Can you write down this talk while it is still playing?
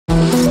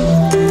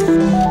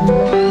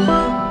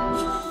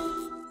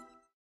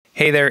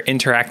Hey there,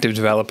 interactive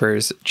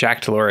developers.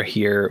 Jack DiLaura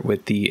here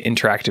with the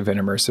Interactive and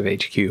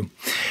Immersive HQ.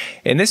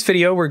 In this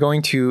video, we're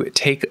going to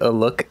take a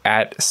look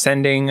at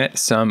sending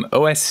some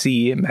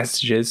OSC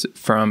messages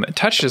from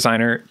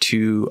TouchDesigner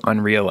to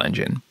Unreal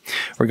Engine.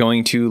 We're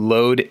going to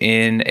load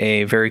in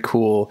a very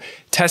cool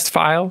test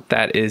file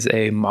that is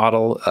a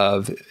model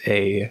of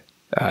a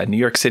New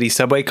York City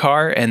subway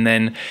car, and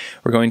then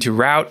we're going to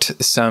route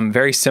some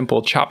very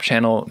simple chop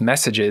channel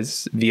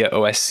messages via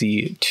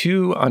OSC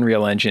to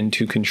Unreal Engine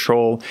to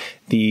control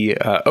the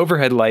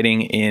overhead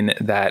lighting in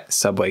that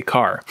subway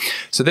car.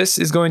 So this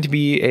is going to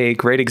be a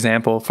great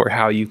example for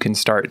how you can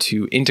start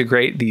to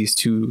integrate these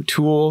two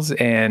tools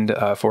and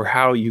for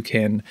how you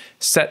can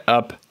set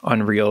up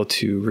Unreal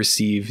to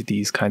receive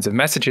these kinds of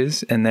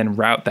messages and then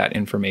route that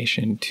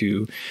information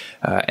to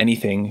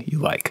anything you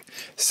like.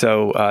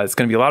 So it's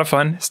going to be a lot of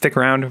fun. Stick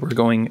around. We're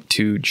going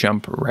to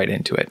jump right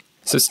into it.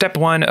 So step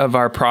one of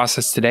our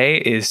process today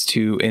is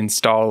to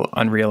install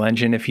Unreal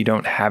Engine if you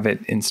don't have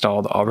it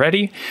installed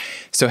already.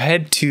 So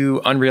head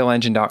to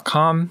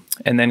unrealengine.com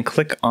and then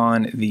click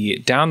on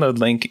the download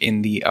link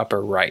in the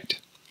upper right.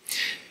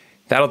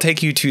 That'll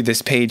take you to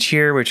this page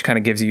here, which kind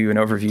of gives you an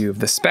overview of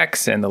the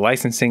specs and the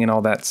licensing and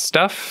all that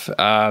stuff.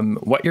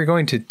 What you're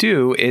going to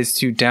do is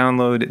to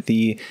download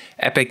the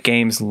Epic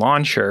Games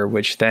launcher,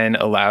 which then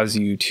allows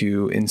you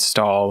to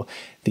install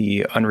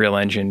the Unreal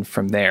Engine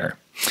from there.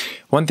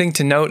 One thing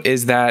to note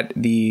is that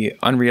the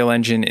Unreal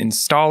Engine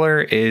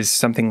installer is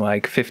something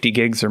like 50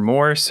 gigs or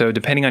more. So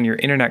depending on your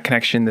internet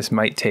connection, this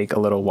might take a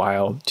little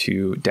while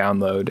to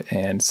download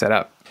and set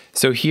up.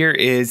 So here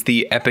is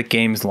the Epic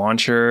Games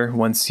launcher.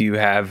 Once you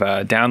have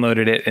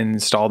downloaded it and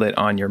installed it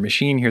on your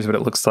machine, here's what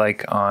it looks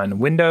like on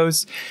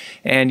Windows.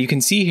 And you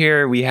can see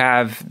here we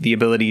have the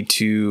ability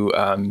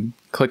to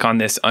click on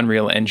this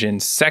Unreal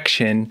Engine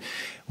section,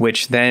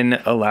 which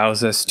then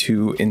allows us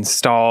to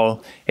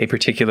install a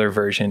particular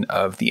version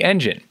of the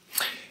engine.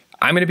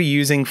 I'm going to be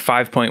using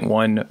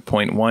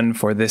 5.1.1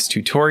 for this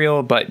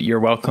tutorial, but you're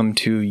welcome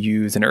to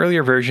use an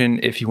earlier version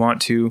if you want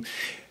to.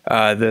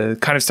 The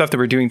kind of stuff that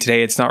we're doing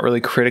today, it's not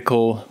really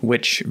critical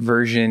which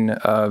version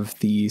of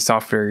the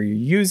software you're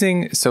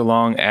using, so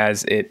long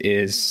as it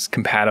is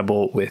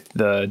compatible with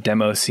the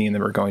demo scene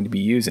that we're going to be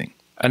using.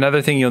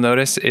 Another thing you'll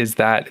notice is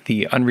that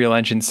the Unreal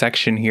Engine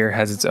section here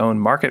has its own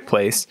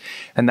marketplace,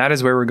 and that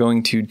is where we're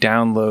going to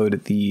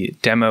download the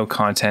demo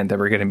content that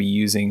we're going to be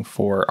using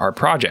for our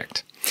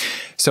project.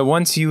 So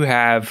once you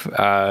have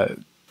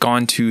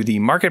gone to the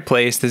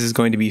marketplace, this is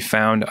going to be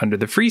found under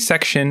the free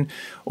section,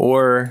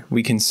 or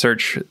we can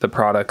search the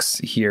products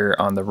here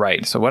on the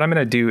right. So what I'm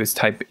going to do is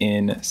type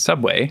in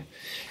Subway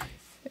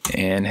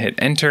and hit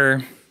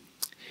enter.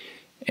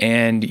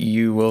 And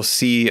you will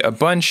see a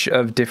bunch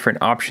of different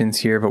options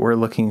here, but we're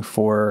looking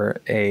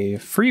for a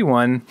free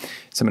one.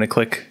 So I'm going to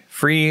click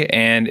free,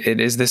 and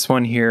it is this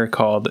one here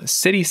called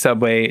City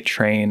Subway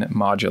Train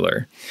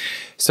Modular.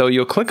 So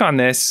you'll click on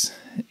this,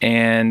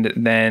 and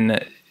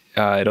then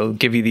it'll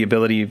give you the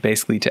ability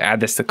basically to add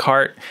this to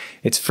cart.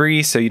 It's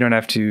free, so you don't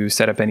have to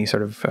set up any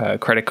sort of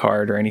credit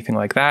card or anything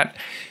like that.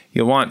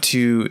 You'll want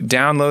to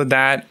download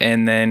that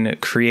and then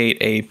create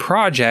a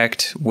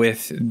project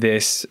with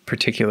this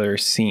particular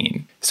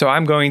scene. So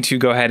I'm going to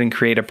go ahead and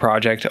create a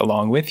project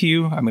along with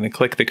you. I'm going to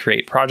click the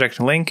create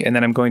project link, and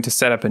then I'm going to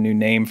set up a new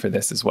name for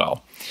this as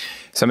well.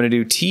 So I'm going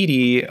to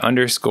do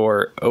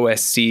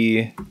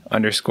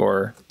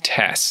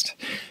TD_OSC_test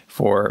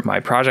for my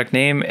project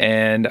name,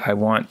 and I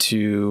want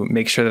to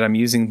make sure that I'm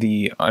using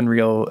the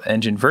Unreal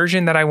Engine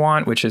version that I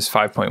want, which is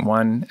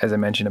 5.1, as I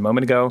mentioned a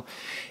moment ago.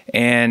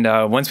 And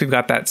once we've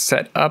got that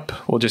set up,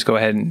 we'll just go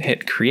ahead and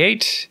hit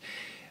create.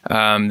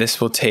 This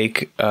will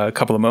take a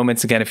couple of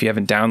moments, again, if you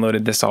haven't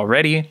downloaded this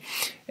already,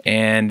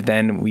 and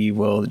then we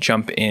will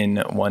jump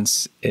in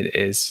once it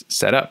is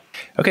set up.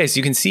 Okay, so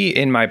you can see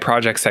in my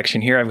project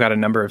section here, I've got a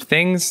number of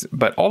things,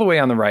 but all the way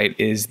on the right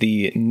is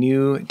the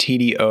new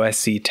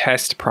TD-OSC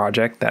test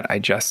project that I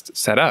just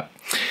set up.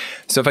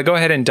 So if I go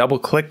ahead and double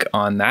click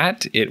on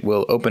that, it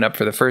will open up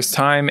for the first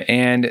time,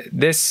 and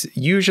this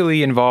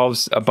usually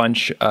involves a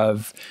bunch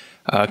of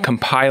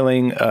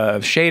compiling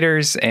of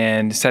shaders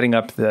and setting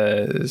up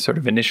the sort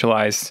of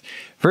initialized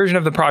version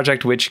of the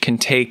project, which can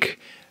take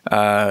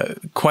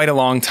quite a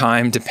long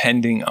time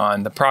depending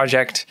on the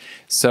project.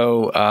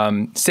 So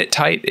sit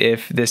tight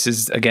if this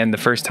is, again, the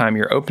first time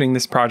you're opening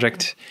this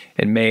project.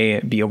 It may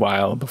be a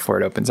while before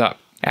it opens up.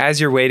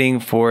 As you're waiting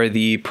for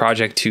the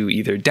project to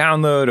either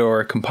download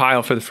or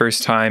compile for the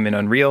first time in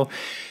Unreal,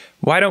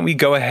 why don't we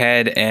go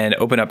ahead and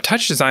open up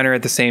TouchDesigner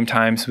at the same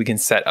time so we can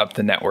set up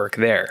the network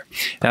there.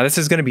 Now this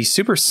is going to be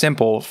super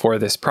simple for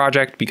this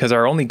project because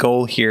our only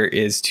goal here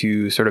is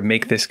to sort of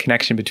make this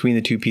connection between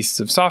the two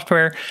pieces of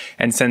software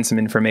and send some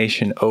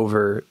information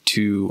over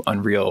to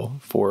Unreal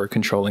for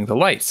controlling the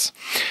lights.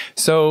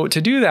 So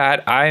to do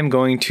that, I'm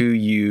going to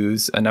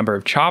use a number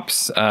of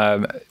chops.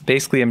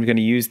 Basically, I'm going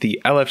to use the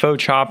LFO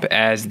chop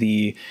as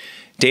the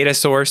data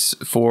source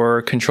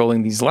for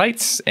controlling these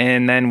lights,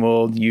 and then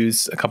we'll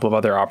use a couple of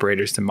other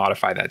operators to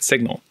modify that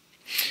signal.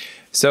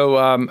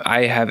 So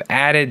I have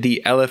added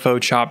the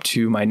LFO chop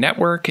to my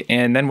network,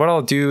 and then what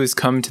I'll do is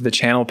come to the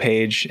channel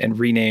page and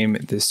rename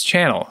this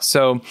channel.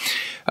 So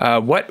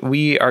what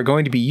we are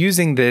going to be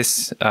using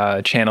this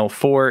channel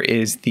for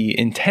is the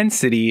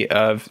intensity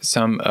of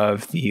some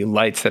of the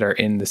lights that are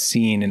in the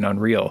scene in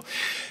Unreal.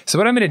 So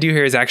what I'm going to do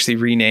here is actually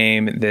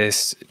rename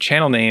this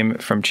channel name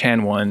from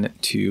Chan1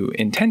 to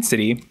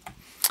intensity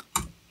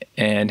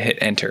and hit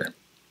enter.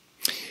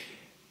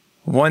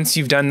 Once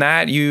you've done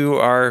that, you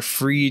are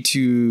free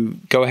to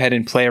go ahead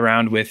and play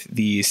around with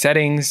the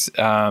settings.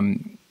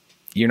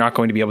 You're not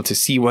going to be able to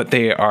see what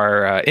they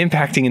are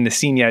impacting in the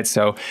scene yet,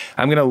 so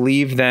I'm going to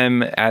leave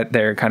them at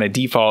their kind of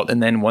default,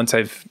 and then once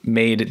I've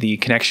made the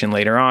connection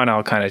later on,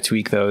 I'll kind of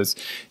tweak those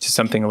to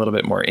something a little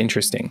bit more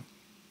interesting.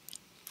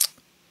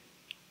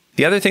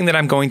 The other thing that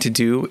I'm going to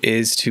do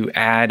is to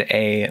add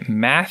a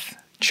math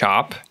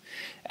chop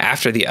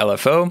after the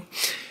LFO.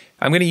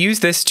 I'm going to use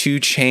this to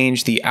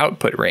change the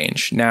output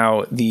range.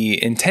 Now,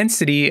 the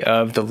intensity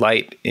of the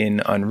light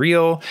in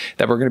Unreal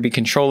that we're going to be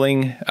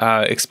controlling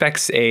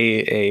expects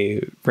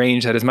a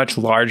range that is much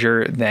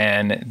larger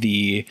than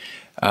the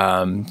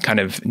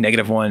kind of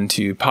 -1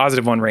 to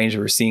 +1 range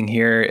that we're seeing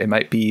here. It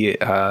might be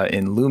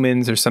in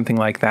lumens or something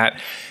like that.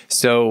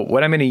 So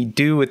what I'm going to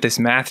do with this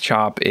math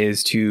chop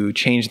is to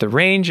change the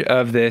range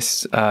of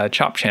this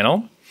chop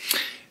channel.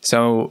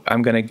 So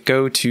I'm going to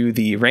go to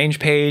the range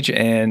page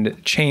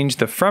and change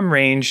the from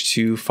range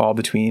to fall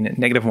between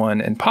 -1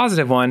 and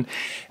 +1.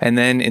 And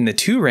then in the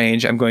to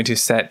range, I'm going to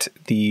set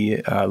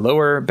the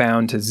lower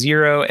bound to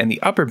 0 and the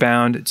upper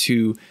bound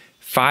to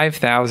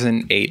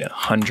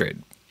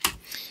 5,800.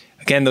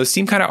 Again, those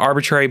seem kind of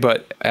arbitrary,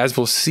 but as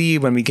we'll see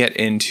when we get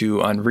into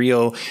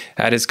Unreal,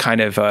 that is kind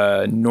of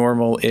a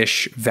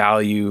normal-ish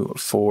value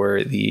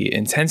for the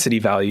intensity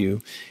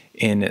value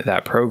in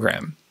that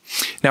program.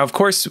 Now, of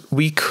course,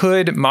 we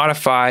could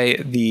modify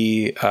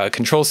the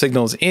control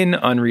signals in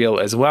Unreal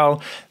as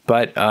well,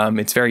 but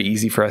it's very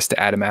easy for us to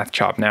add a math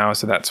chop now,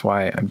 so that's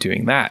why I'm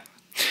doing that.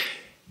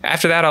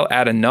 After that, I'll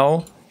add a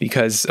null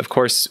because, of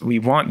course, we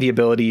want the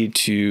ability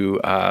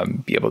to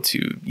be able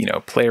to,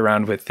 play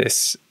around with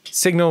this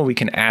signal. We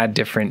can add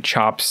different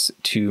chops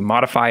to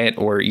modify it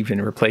or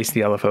even replace the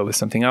LFO with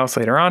something else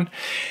later on.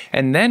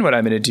 And then what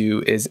I'm going to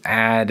do is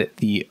add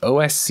the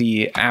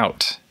OSC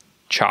out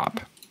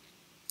chop.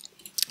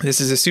 This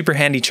is a super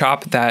handy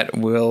chop that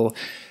will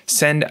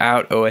send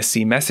out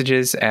OSC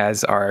messages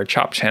as our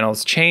chop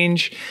channels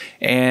change.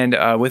 And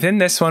within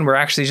this one, we're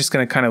actually just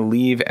going to kind of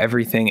leave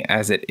everything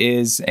as it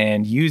is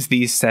and use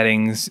these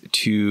settings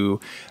to,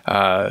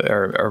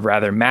 or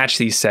rather match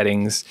these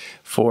settings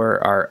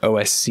for our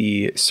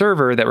OSC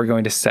server that we're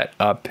going to set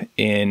up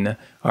in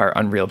our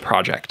Unreal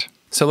project.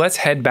 So let's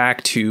head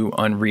back to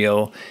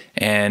Unreal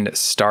and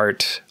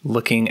start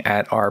looking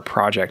at our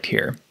project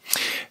here.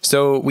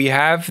 So we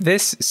have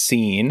this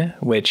scene,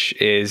 which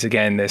is,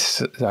 again,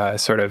 this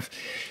sort of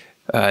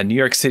New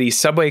York City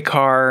subway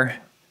car,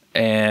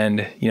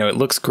 and, it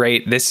looks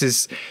great. This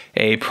is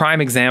a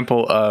prime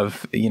example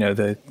of,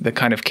 the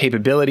kind of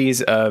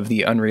capabilities of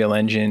the Unreal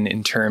Engine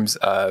in terms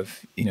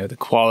of, the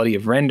quality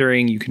of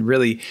rendering. You can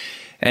really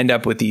end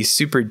up with these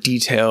super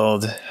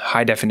detailed,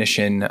 high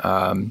definition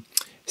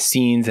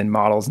scenes and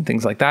models and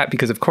things like that,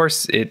 because of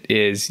course it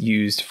is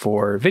used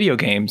for video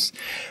games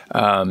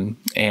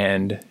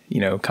and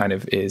kind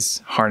of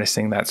is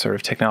harnessing that sort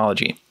of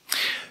technology.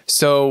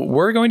 So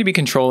we're going to be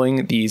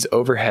controlling these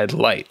overhead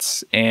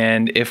lights,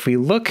 and if we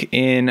look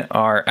in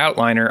our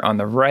outliner on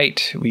the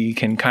right, we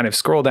can kind of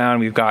scroll down.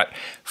 We've got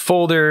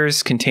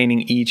folders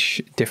containing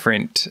each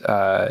different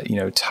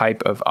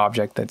type of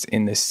object that's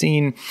in this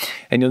scene,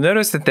 and you'll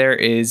notice that there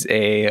is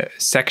a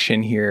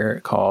section here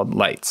called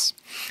lights.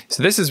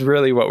 So this is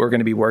really what we're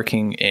going to be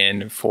working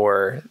in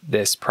for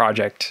this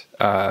project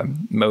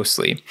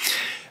mostly.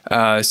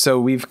 So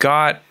we've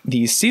got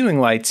these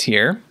ceiling lights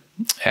here.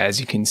 As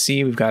you can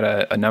see, we've got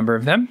a number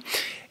of them.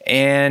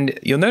 And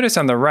you'll notice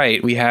on the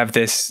right, we have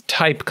this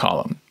type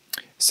column.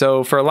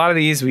 So for a lot of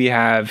these, we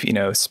have,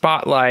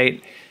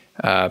 spotlight,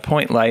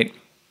 point light.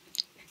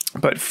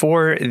 But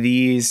for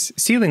these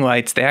ceiling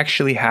lights, they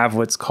actually have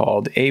what's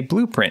called a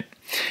blueprint.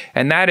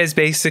 And that is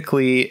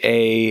basically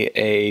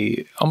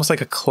almost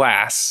like a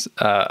class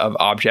of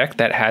object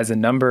that has a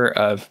number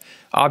of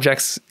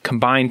objects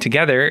combined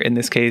together, in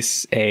this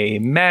case, a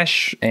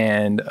mesh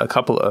and a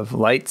couple of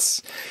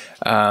lights,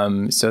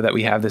 so that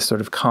we have this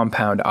sort of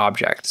compound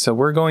object. So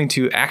we're going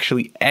to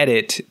actually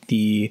edit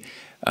the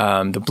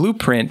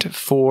blueprint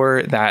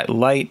for that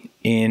light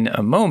in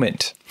a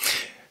moment.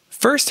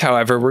 First,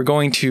 however, we're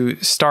going to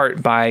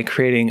start by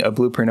creating a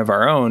blueprint of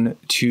our own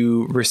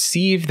to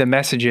receive the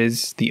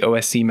messages, the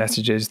OSC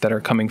messages that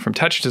are coming from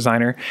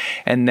TouchDesigner,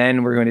 and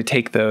then we're going to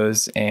take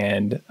those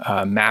and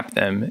map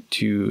them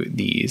to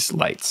these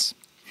lights.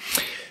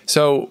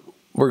 So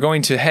we're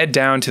going to head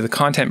down to the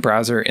content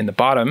browser in the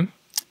bottom,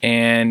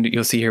 and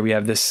you'll see here we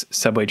have this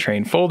subway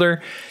train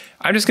folder.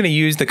 I'm just going to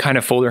use the kind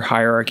of folder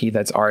hierarchy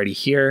that's already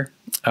here.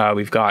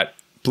 We've got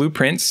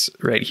blueprints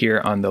right here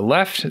on the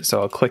left,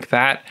 so I'll click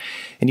that.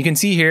 And you can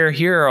see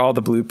here are all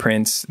the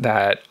blueprints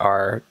that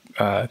are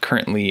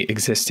currently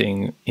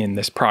existing in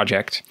this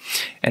project.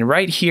 And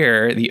right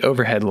here, the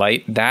overhead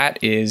light,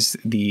 that is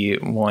the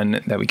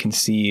one that we can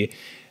see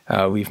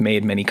we've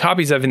made many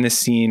copies of in this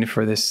scene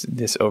for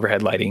this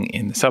overhead lighting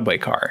in the subway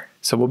car.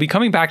 So we'll be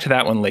coming back to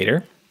that one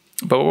later.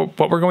 But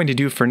what we're going to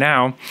do for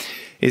now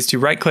is to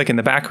right-click in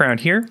the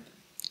background here,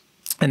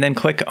 and then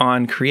click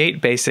on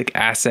Create Basic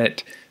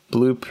Asset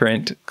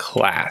Blueprint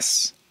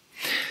Class.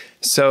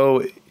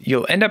 So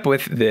you'll end up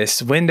with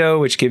this window,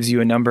 which gives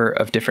you a number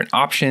of different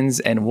options.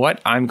 And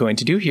what I'm going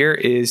to do here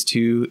is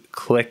to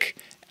click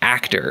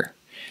Actor.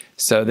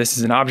 So this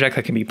is an object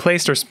that can be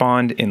placed or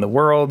spawned in the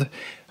world.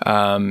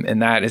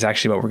 And that is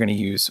actually what we're going to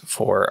use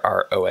for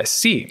our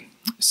OSC.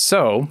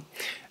 So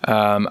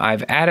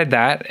I've added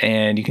that,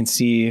 and you can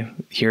see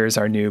here's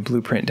our new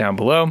blueprint down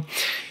below.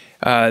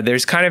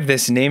 There's kind of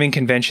this naming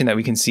convention that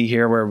we can see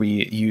here where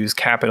we use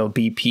capital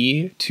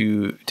BP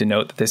to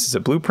denote that this is a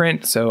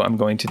blueprint. So I'm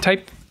going to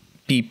type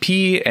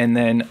BP and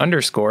then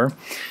underscore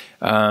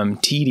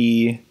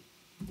TD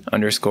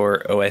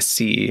underscore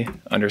OSC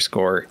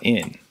underscore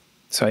in.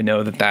 So I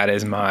know that that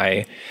is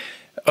my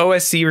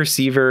OSC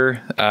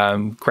receiver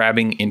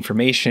grabbing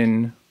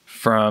information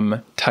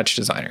from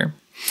TouchDesigner.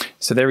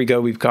 So there we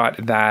go. We've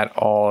got that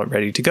all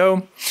ready to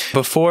go.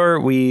 Before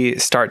we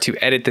start to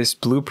edit this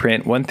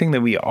blueprint, one thing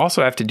that we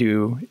also have to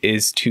do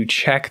is to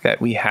check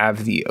that we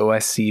have the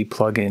OSC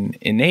plugin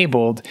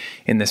enabled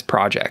in this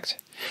project.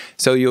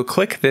 So you'll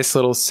click this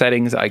little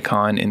settings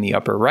icon in the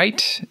upper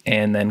right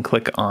and then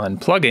click on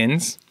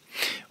plugins,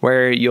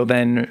 where you'll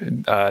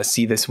then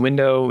see this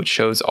window which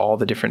shows all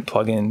the different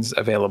plugins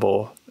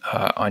available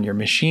on your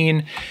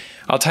machine.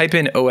 I'll type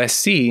in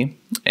OSC,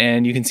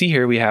 and you can see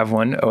here we have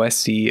one,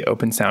 OSC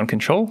Open Sound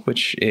Control,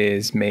 which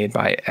is made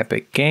by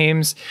Epic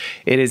Games.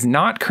 It is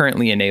not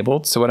currently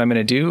enabled, so what I'm going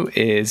to do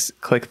is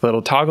click the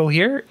little toggle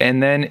here,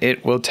 and then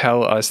it will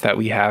tell us that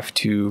we have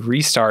to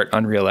restart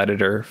Unreal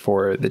Editor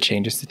for the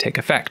changes to take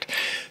effect.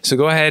 So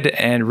go ahead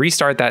and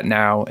restart that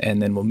now,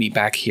 and then we'll meet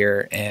back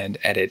here and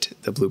edit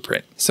the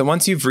blueprint. So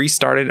once you've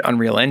restarted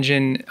Unreal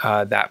Engine,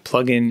 that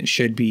plugin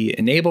should be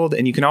enabled,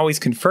 and you can always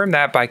confirm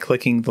that by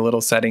clicking the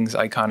little settings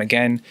icon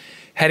again,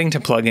 heading to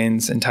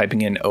plugins and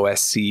typing in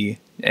OSC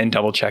and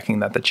double checking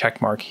that the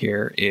check mark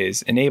here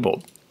is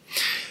enabled.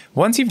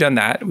 Once you've done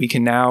that, we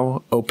can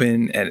now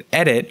open and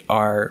edit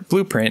our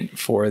blueprint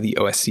for the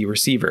OSC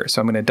receiver.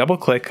 So I'm going to double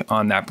click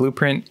on that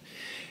blueprint,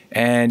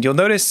 and you'll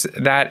notice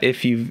that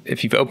if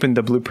you've opened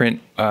the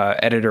blueprint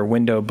editor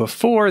window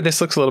before, this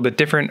looks a little bit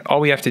different. All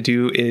we have to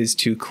do is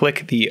to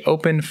click the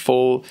Open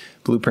Full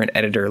Blueprint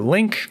Editor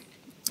link,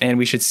 and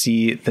we should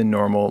see the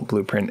normal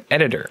blueprint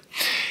editor.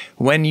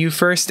 When you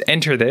first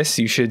enter this,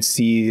 you should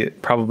see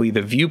probably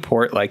the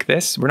viewport like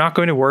this. We're not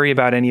going to worry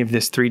about any of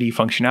this 3D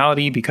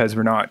functionality because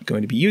we're not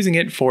going to be using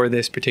it for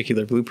this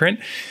particular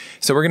blueprint.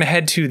 So we're going to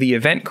head to the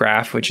event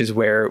graph, which is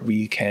where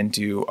we can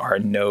do our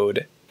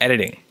node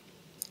editing.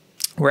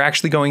 We're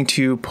actually going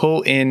to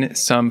pull in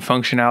some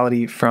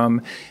functionality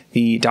from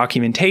the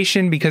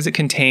documentation because it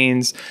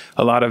contains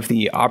a lot of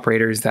the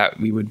operators that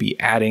we would be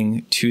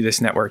adding to this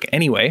network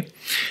anyway.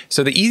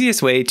 So the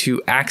easiest way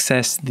to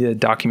access the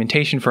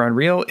documentation for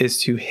Unreal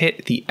is to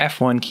hit the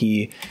F1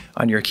 key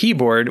on your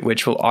keyboard,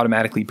 which will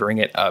automatically bring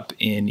it up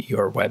in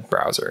your web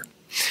browser.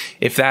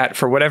 If that,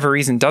 for whatever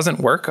reason, doesn't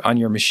work on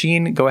your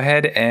machine, go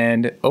ahead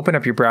and open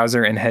up your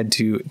browser and head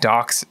to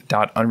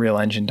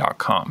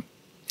docs.unrealengine.com.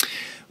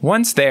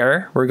 Once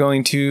there, we're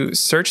going to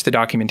search the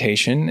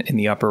documentation in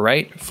the upper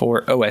right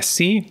for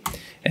OSC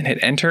and hit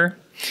enter.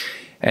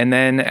 And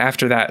then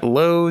after that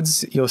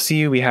loads, you'll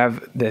see we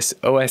have this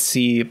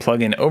OSC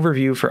plugin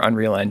overview for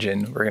Unreal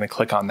Engine. We're going to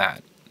click on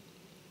that.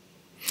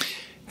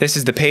 This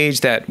is the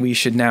page that we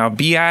should now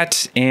be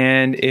at.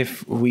 And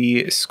if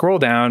we scroll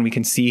down, we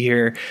can see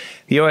here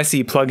the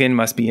OSC plugin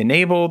must be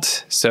enabled.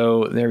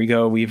 So there we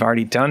go. We've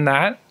already done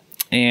that.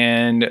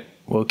 And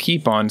we'll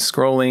keep on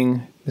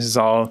scrolling. This is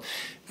all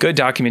good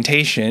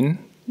documentation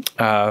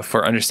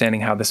for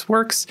understanding how this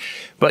works.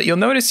 But you'll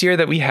notice here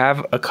that we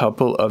have a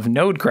couple of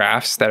node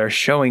graphs that are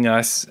showing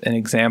us an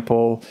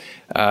example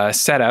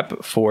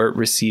setup for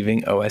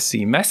receiving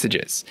OSC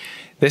messages.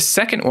 This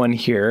second one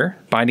here,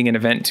 binding an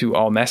event to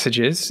all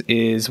messages,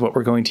 is what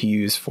we're going to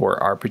use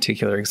for our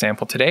particular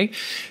example today.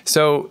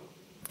 So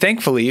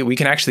thankfully, we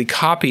can actually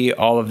copy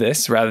all of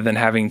this rather than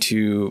having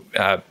to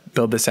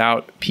build this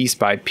out piece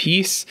by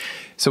piece.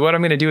 So what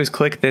I'm going to do is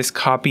click this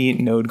copy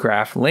node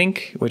graph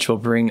link, which will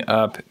bring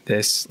up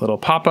this little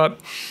pop-up.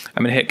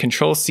 I'm going to hit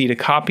Control-C to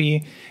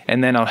copy,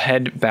 and then I'll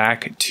head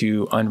back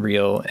to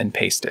Unreal and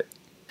paste it.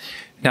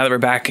 Now that we're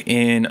back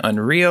in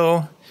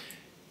Unreal,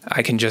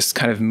 I can just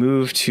kind of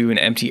move to an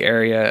empty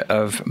area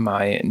of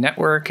my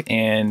network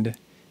and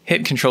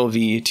hit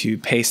Control-V to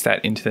paste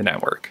that into the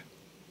network.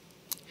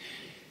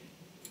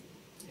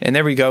 And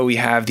there we go, we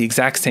have the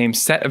exact same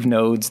set of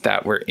nodes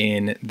that were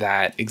in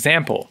that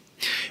example.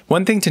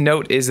 One thing to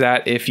note is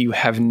that if you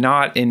have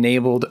not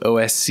enabled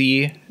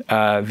OSC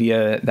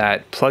via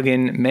that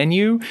plugin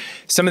menu,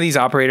 some of these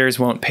operators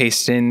won't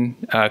paste in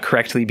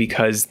correctly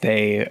because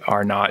they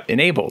are not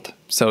enabled.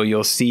 So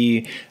you'll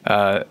see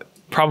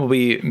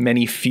probably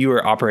many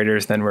fewer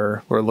operators than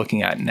we're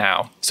looking at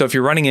now. So if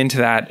you're running into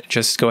that,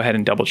 just go ahead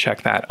and double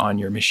check that on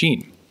your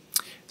machine.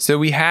 So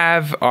we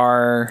have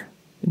our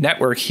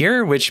network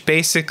here, which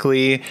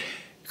basically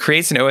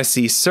creates an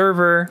OSC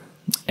server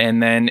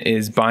and then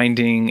is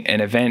binding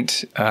an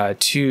event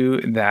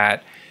to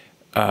that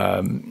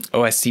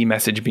OSC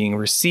message being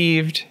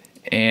received.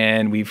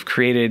 And we've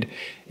created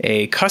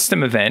a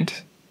custom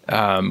event,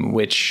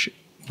 which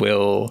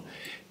will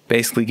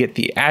basically get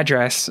the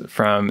address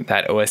from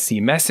that OSC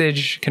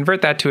message,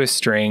 convert that to a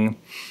string,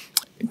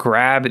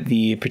 grab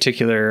the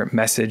particular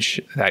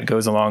message that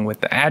goes along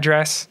with the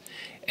address,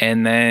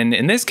 and then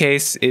in this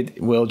case,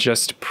 it will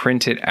just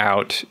print it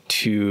out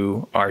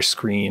to our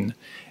screen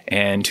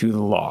and to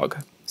the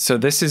log. So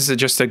this is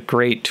just a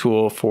great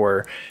tool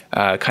for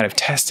kind of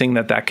testing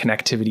that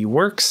connectivity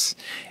works.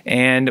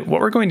 And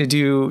what we're going to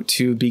do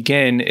to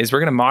begin is we're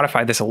going to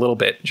modify this a little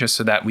bit just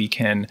so that we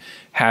can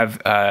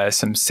have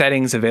some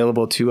settings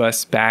available to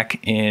us back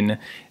in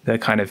the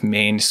kind of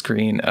main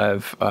screen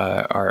of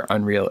our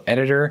Unreal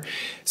editor.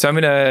 So I'm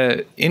going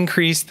to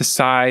increase the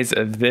size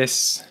of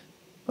this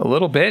a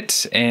little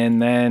bit,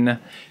 and then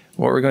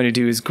what we're going to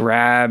do is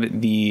grab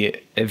the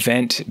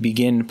event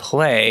begin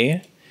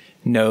play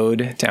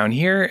node down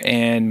here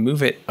and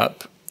move it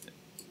up,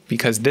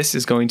 because this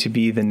is going to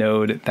be the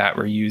node that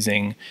we're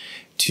using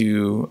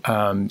to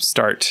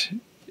start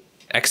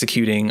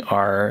executing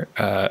our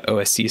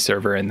OSC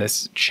server in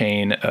this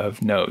chain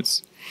of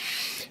nodes.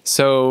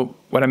 So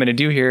what I'm going to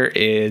do here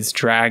is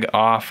drag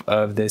off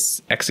of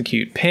this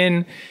execute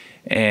pin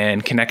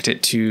and connect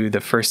it to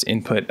the first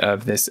input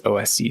of this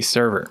OSC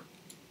server.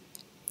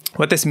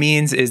 What this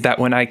means is that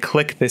when I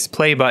click this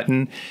play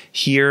button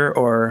here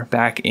or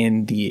back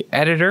in the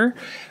editor,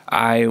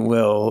 I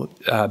will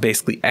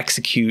basically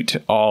execute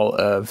all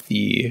of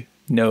the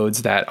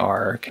nodes that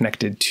are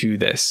connected to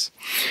this.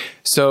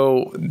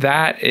 So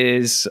that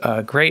is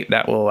great.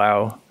 That will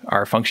allow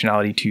our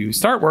functionality to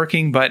start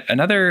working. But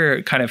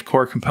another kind of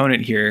core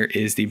component here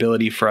is the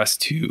ability for us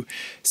to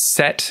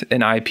set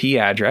an IP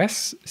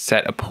address,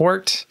 set a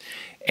port,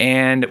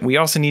 and we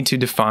also need to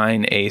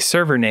define a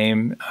server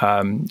name,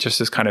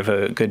 just as kind of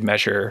a good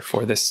measure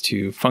for this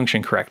to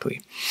function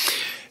correctly.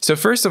 So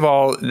first of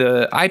all,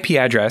 the IP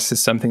address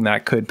is something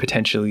that could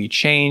potentially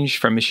change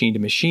from machine to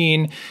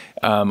machine,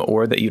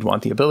 or that you'd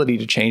want the ability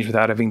to change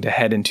without having to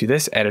head into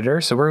this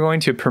editor. So we're going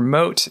to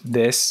promote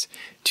this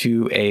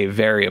to a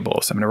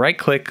variable. So I'm going to right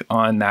click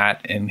on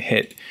that and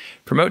hit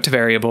promote to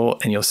variable,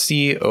 and you'll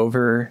see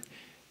over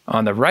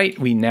on the right,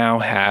 we now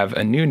have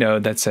a new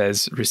node that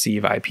says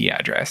receive IP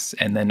address.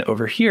 And then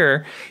over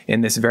here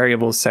in this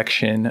variables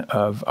section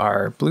of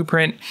our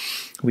blueprint,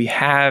 we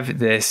have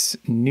this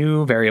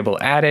new variable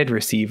added,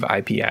 receive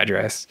IP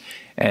address,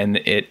 and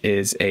it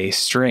is a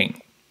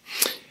string.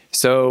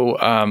 So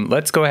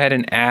let's go ahead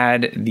and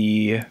add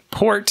the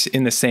port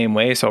in the same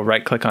way. So I'll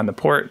right click on the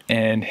port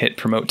and hit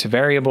promote to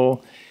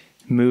variable,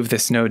 move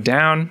this node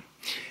down.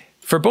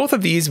 For both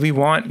of these, we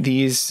want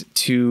these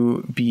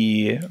to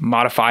be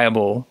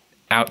modifiable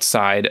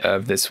outside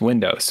of this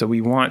window. So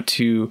we want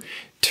to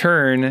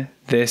turn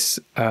this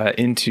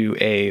into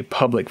a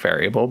public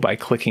variable by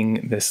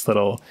clicking this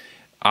little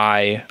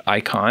eye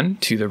icon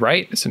to the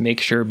right. So make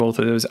sure both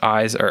of those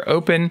eyes are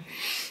open.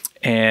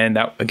 And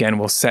that, again,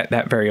 will set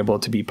that variable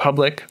to be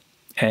public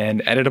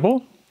and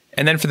editable.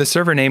 And then for the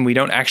server name, we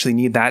don't actually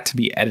need that to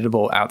be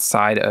editable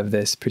outside of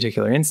this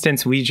particular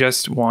instance. We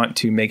just want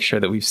to make sure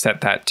that we've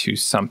set that to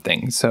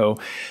something. So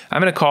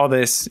I'm going to call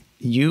this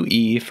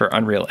UE for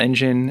Unreal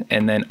Engine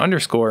and then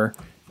underscore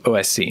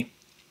OSC.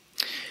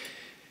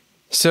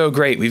 So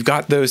great, we've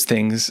got those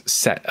things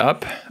set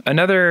up.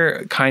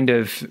 Another kind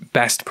of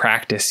best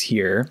practice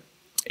here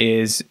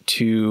is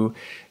to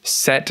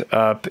set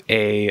up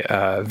a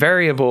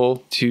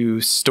variable to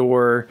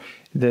store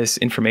this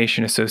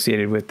information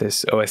associated with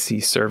this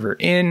OSC server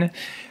in,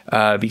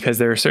 because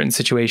there are certain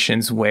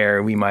situations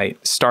where we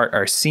might start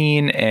our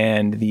scene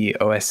and the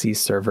OSC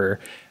server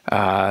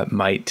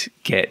might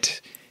get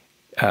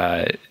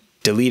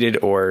deleted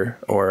or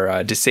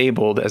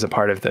disabled as a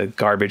part of the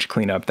garbage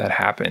cleanup that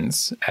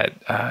happens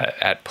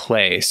at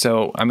play.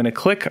 So I'm going to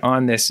click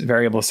on this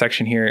variable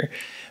section here.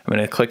 I'm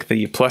going to click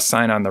the plus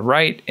sign on the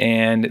right,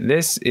 and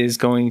this is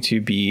going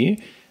to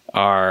be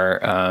our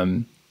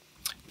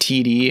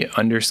TD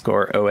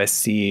underscore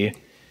OSC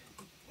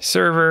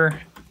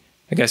server.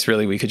 I guess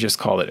really we could just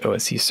call it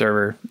OSC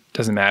server,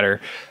 doesn't matter.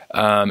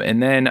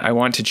 And then I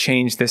want to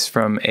change this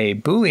from a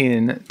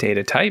Boolean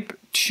data type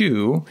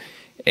to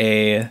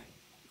a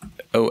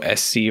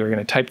OSC. We're going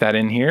to type that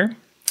in here.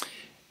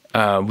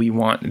 We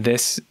want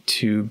this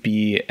to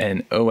be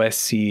an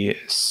OSC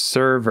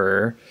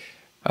server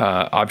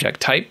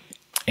object type,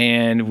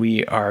 and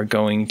we are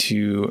going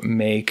to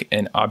make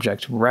an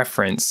object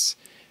reference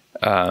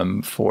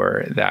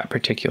for that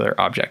particular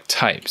object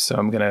type. So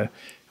I'm going to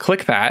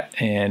click that,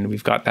 and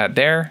we've got that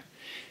there.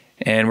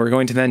 And we're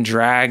going to then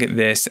drag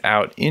this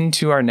out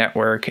into our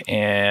network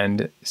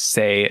and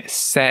say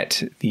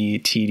set the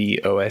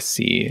TD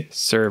OSC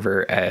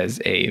server as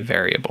a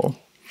variable.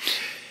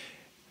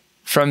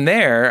 From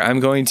there, I'm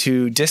going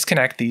to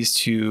disconnect these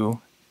two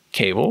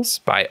cables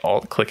by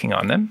alt-clicking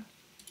on them.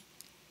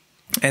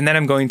 And then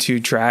I'm going to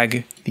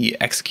drag the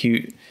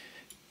execute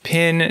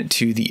pin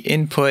to the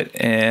input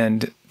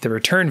and the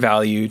return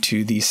value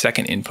to the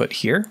second input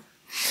here.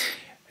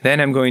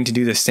 Then I'm going to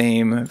do the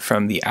same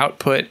from the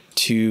output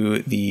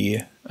to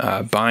the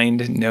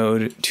bind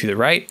node to the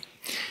right.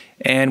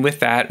 And with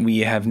that,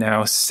 we have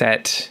now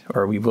set,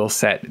 or we will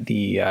set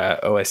the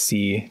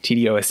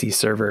TD-OSC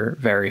server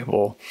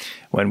variable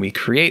when we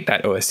create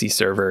that OSC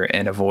server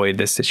and avoid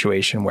this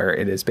situation where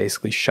it is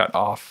basically shut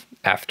off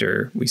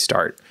after we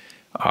start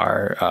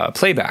our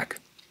playback.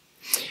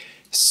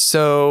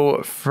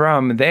 So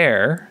from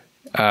there,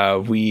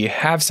 we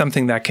have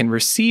something that can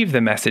receive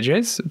the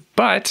messages,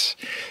 but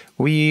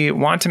we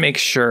want to make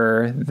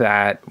sure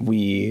that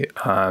we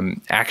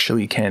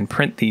actually can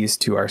print these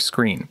to our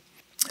screen.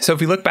 So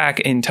if we look back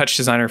in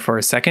TouchDesigner for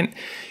a second,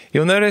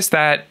 you'll notice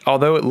that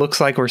although it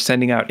looks like we're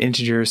sending out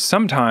integers,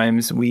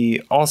 sometimes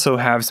we also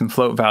have some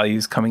float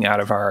values coming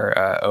out of our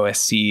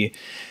OSC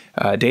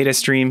data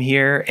stream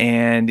here,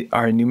 and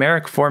our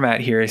numeric format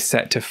here is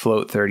set to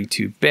float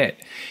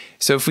 32-bit.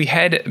 So if we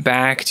head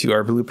back to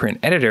our blueprint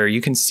editor,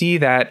 you can see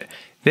that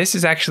this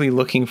is actually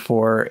looking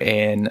for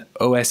an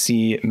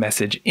OSC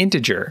message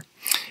integer.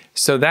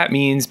 So that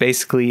means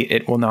basically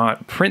it will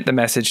not print the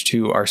message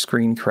to our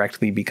screen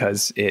correctly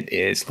because it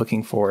is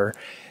looking for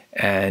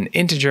an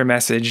integer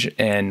message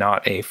and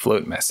not a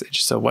float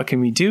message. So what can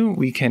we do?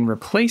 We can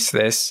replace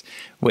this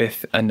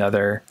with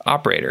another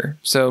operator.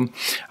 So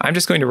I'm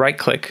just going to right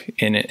click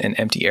in an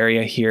empty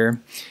area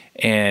here,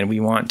 and we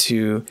want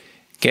to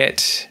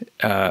get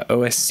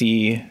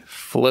OSC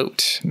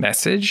float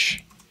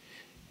message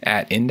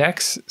at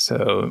index.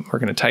 So we're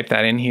going to type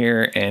that in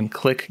here and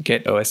click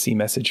get OSC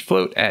message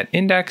float at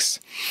index.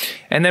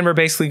 And then we're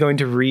basically going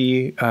to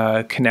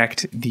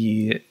reconnect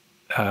the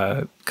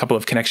couple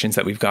of connections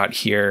that we've got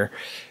here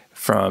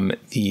from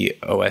the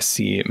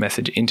OSC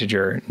message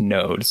integer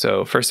node.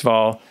 So first of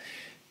all,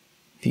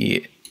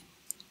 the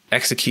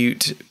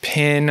execute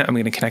pin, I'm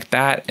going to connect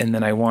that. And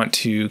then I want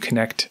to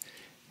connect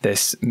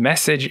this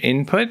message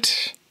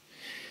input.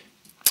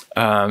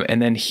 And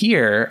then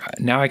here,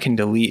 now I can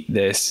delete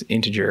this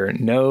integer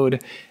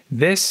node.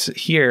 This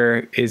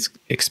here is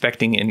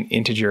expecting an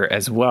integer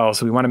as well.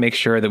 So we want to make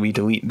sure that we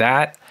delete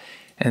that,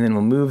 and then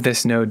we'll move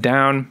this node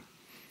down.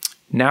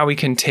 Now we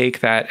can take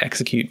that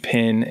execute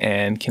pin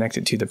and connect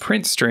it to the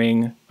print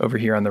string over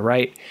here on the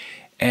right.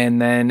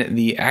 And then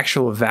the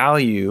actual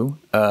value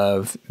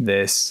of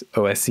this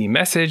OSC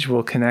message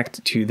will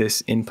connect to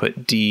this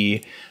input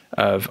D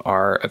of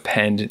our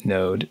append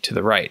node to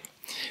the right.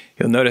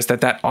 You'll notice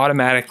that that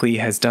automatically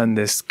has done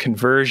this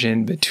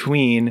conversion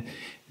between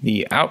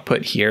the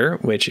output here,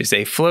 which is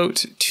a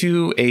float,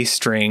 to a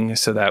string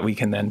so that we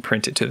can then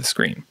print it to the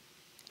screen.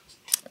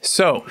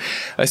 So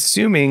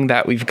assuming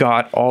that we've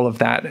got all of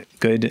that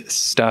good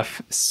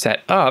stuff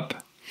set up,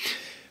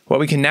 what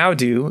we can now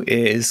do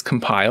is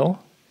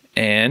compile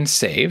and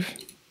save.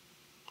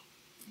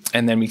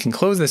 And then we can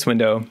close this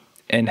window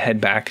and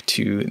head back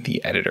to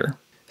the editor.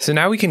 So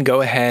now we can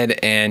go ahead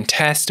and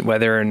test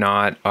whether or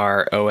not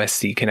our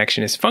OSC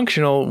connection is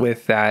functional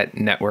with that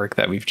network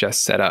that we've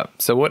just set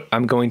up. So what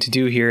I'm going to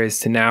do here is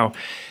to now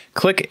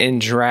click and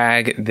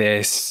drag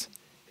this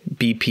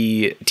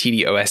BP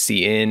TD-OSC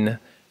in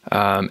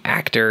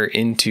actor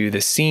into the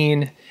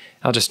scene.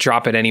 I'll just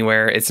drop it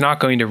anywhere. It's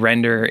not going to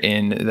render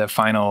in the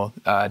final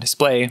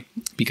display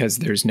because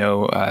there's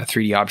no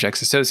 3D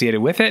objects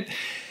associated with it.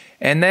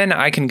 And then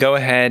I can go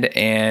ahead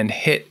and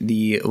hit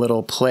the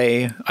little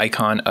play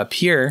icon up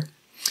here.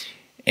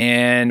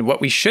 And what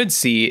we should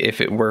see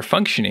if it were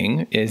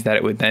functioning is that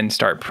it would then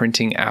start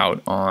printing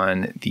out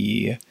on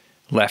the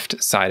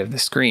left side of the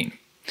screen.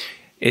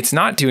 It's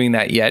not doing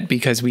that yet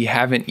because we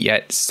haven't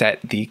yet set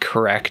the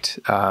correct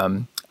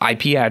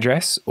IP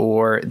address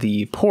or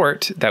the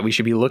port that we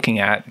should be looking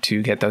at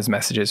to get those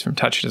messages from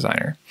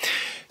TouchDesigner.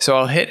 So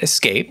I'll hit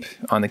escape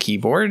on the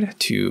keyboard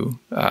to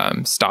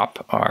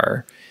stop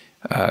our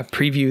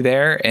preview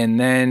there, and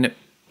then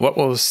what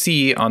we'll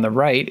see on the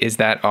right is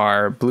that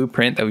our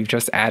blueprint that we've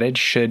just added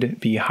should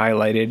be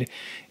highlighted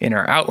in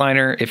our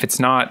outliner. If it's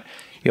not,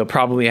 you'll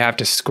probably have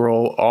to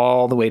scroll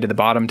all the way to the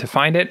bottom to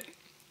find it.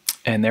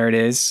 And there it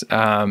is.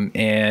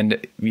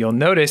 And you'll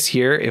notice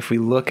here, if we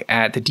look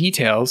at the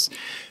details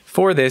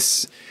for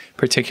this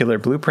particular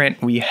blueprint,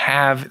 we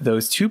have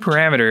those two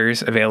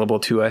parameters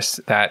available to us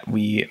that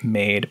we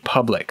made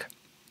public.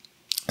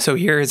 So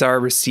here is our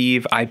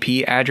receive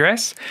IP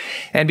address.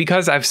 And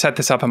because I've set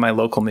this up on my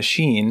local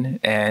machine,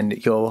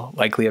 and you'll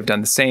likely have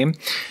done the same,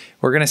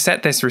 we're going to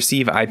set this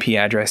receive IP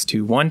address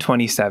to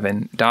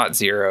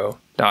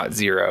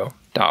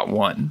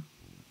 127.0.0.1.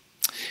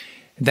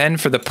 Then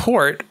for the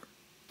port,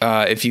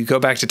 if you go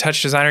back to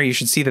TouchDesigner, you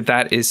should see that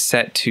that is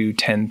set to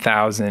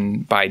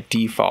 10,000 by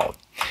default.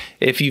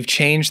 If you've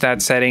changed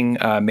that setting,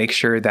 make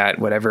sure that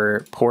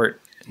whatever port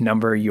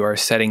number you are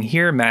setting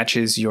here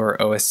matches your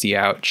OSC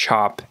out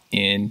chop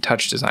in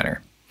TouchDesigner.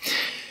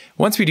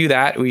 Once we do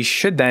that, we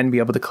should then be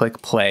able to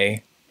click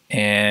play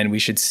And we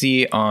should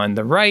see on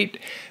the right,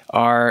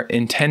 our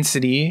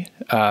intensity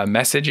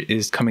message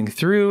is coming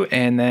through.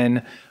 And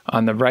then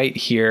on the right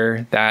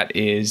here, that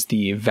is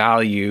the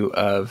value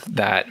of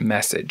that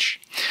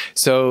message.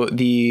 So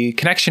the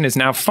connection is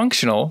now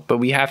functional, but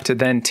we have to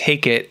then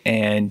take it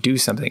and do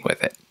something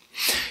with it.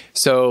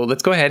 So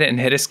let's go ahead and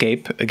hit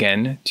escape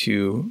again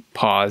to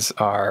pause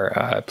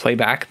our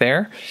playback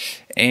there.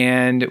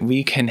 And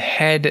we can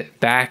head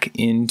back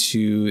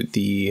into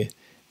the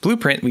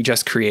blueprint we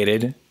just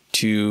created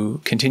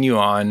to continue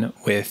on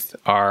with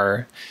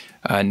our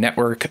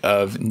network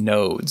of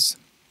nodes.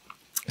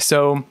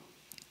 So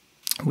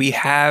we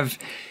have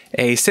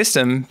a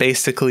system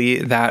basically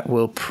that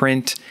will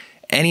print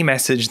any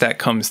message that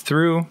comes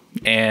through,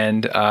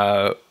 and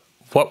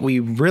what we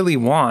really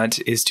want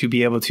is to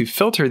be able to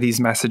filter these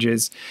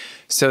messages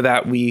so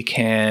that we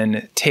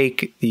can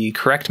take the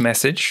correct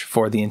message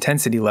for the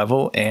intensity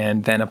level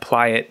and then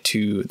apply it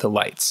to the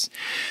lights.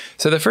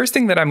 So the first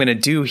thing that I'm going to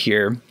do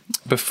here,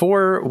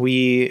 before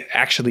we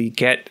actually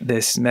get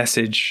this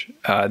message,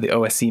 the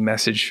OSC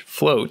message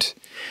float,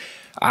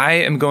 I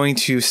am going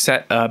to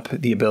set up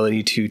the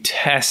ability to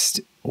test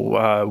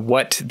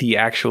what the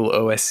actual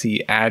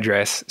OSC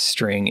address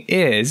string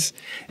is.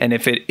 And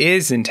if it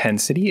is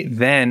intensity,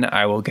 then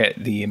I will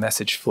get the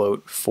message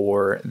float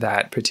for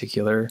that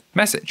particular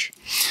message.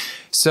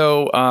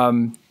 So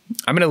I'm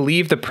going to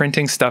leave the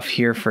printing stuff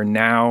here for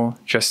now,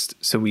 just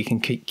so we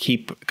can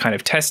keep kind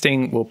of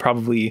testing. We'll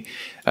probably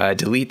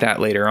delete that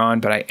later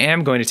on, but I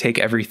am going to take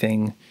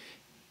everything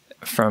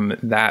from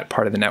that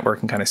part of the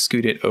network and kind of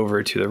scoot it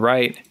over to the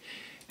right.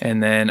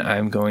 And then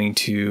I'm going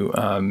to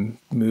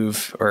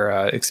move or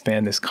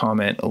expand this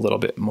comment a little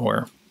bit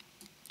more.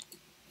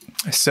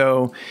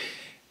 So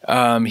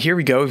here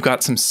we go. We've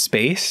got some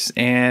space.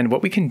 And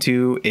what we can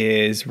do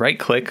is right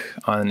click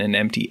on an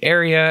empty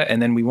area.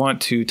 And then we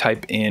want to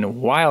type in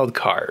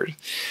wildcard.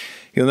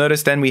 You'll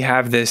notice then we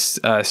have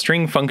this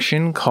string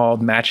function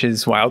called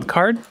matches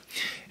wildcard.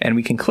 And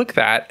we can click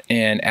that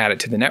and add it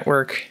to the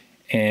network.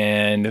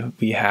 And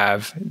we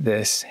have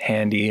this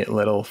handy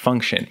little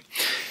function.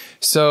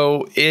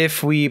 So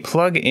if we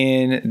plug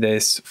in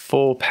this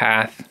full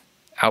path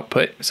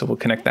output, so we'll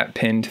connect that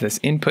pin to this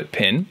input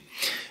pin,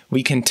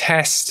 we can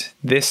test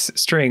this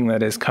string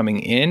that is coming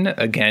in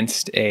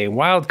against a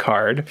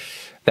wildcard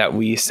that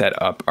we set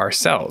up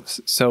ourselves.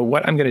 So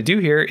what I'm going to do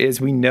here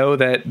is we know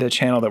that the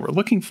channel that we're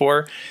looking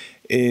for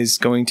is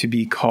going to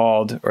be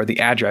called, or the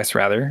address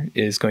rather,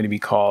 is going to be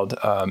called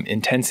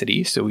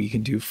intensity. So we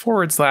can do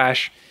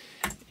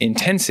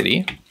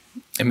 /intensity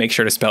and make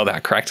sure to spell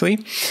that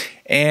correctly.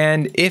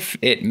 And if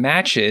it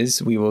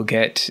matches, we will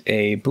get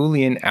a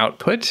Boolean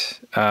output,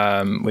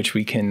 which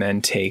we can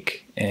then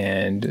take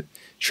and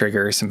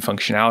trigger some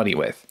functionality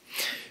with.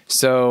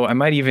 So I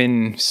might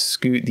even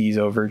scoot these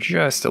over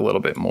just a little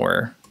bit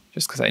more,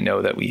 just because I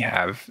know that we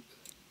have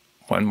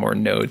one more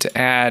node to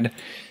add.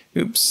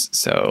 Oops,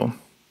 so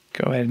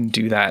go ahead and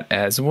do that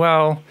as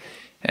well.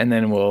 And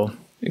then we'll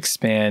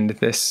expand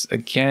this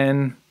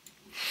again.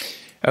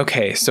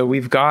 Okay, so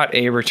we've got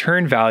a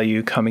return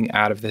value coming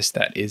out of this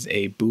that is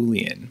a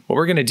Boolean. What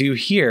we're going to do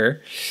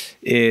here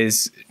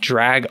is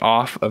drag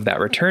off of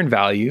that return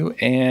value,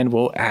 and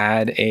we'll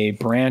add a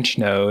branch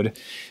node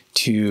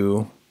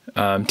to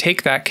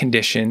take that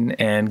condition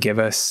and give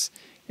us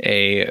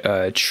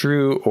a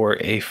true or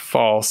a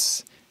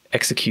false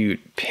execute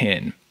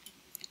pin.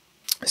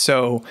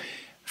 So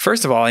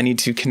first of all, I need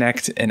to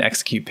connect an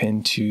execute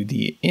pin to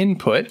the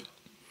input.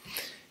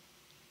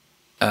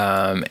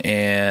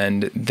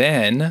 And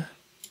then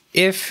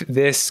if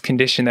this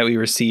condition that we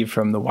receive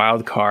from the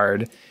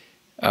wildcard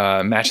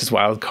matches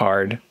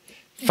wildcard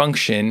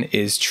function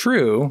is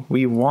true,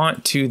 we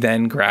want to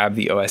then grab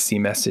the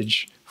OSC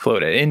message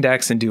float at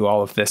index and do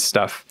all of this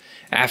stuff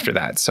after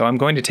that. So I'm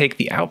going to take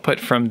the output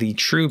from the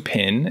true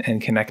pin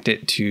and connect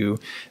it to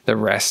the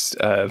rest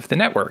of the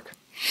network.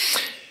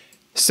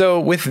 So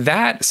with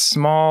that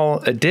small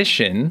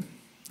addition,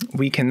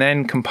 we can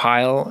then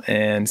compile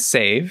and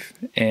save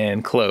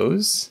and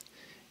close,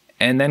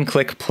 and then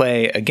click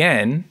play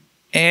again.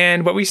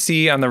 And what we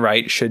see on the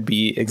right should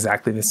be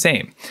exactly the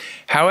same.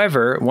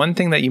 However, one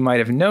thing that you might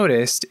have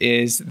noticed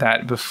is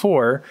that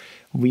before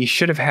we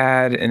should have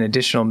had an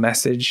additional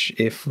message.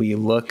 If we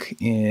look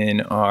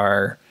in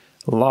our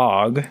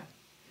log,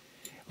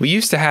 we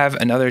used to have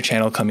another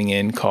channel coming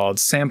in called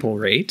sample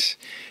rate,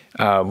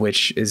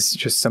 which is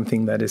just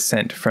something that is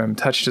sent from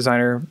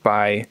TouchDesigner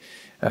by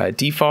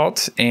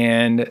default.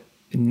 And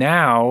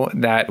now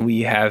that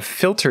we have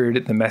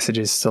filtered the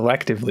messages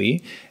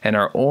selectively and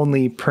are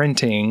only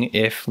printing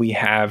if we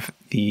have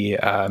the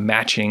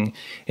matching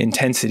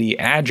intensity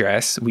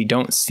address, we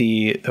don't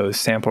see those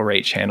sample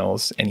rate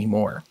channels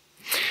anymore.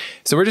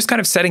 So we're just kind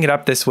of setting it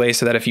up this way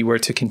so that if you were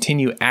to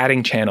continue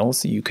adding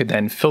channels, you could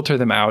then filter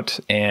them out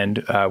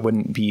and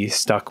wouldn't be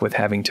stuck with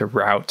having to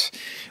route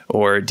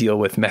or deal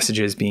with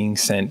messages being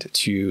sent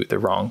to the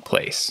wrong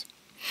place.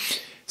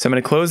 So I'm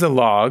going to close the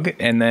log,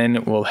 and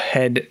then we'll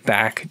head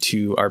back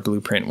to our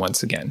blueprint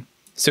once again.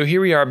 So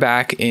here we are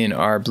back in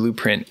our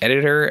blueprint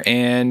editor,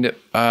 and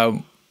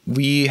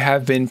we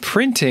have been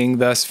printing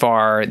thus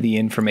far the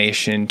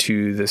information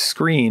to the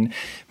screen,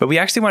 but we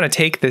actually want to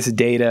take this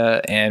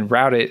data and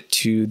route it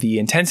to the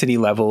intensity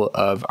level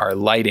of our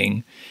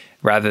lighting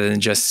rather than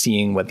just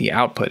seeing what the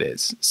output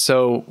is.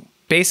 So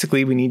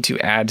basically, we need to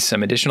add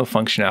some additional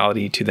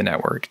functionality to the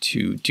network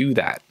to do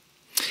that.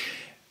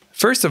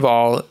 First of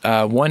all,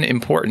 one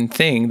important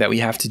thing that we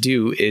have to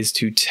do is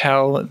to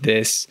tell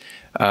this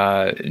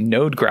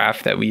node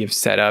graph that we have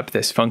set up,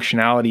 this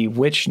functionality,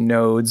 which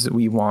nodes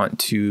we want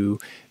to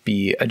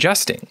be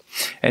adjusting.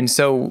 And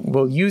so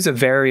we'll use a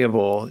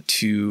variable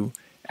to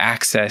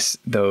access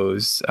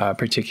those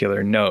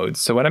particular nodes.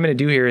 So what I'm going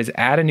to do here is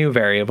add a new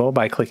variable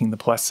by clicking the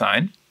plus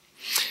sign.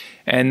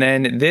 And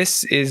then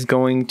this is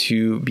going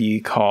to be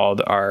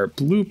called our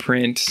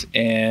blueprint,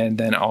 and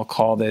then I'll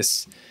call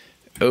this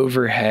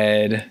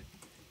overhead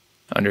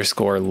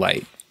underscore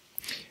light.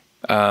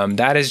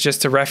 That is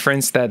just a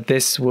reference that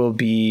this will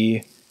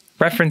be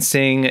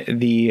referencing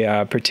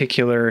the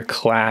particular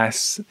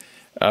class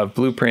of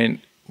blueprint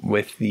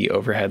with the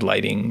overhead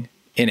lighting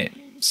in it.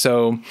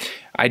 So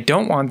I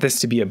don't want this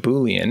to be a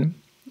Boolean.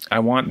 I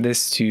want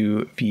this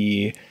to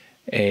be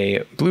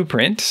a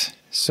blueprint.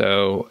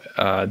 So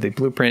the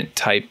blueprint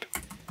type,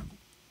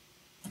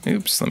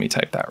 oops, let me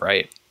type that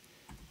right.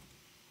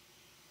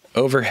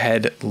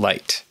 Overhead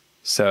light.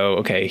 So,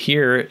 okay,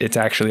 here it's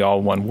actually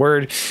all one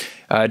word.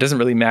 It doesn't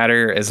really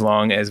matter as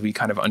long as we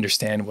kind of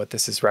understand what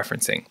this is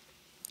referencing.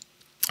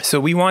 So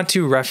we want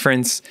to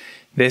reference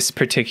this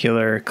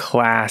particular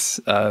class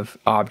of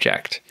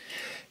object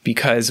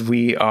because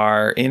we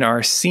are in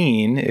our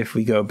scene. If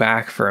we go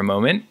back for a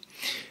moment,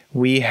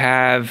 we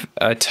have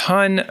a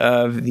ton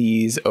of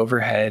these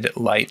overhead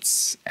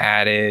lights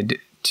added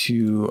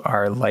to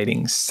our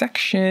lighting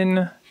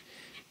section.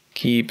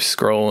 Keep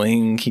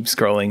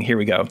scrolling, here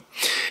we go.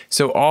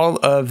 So all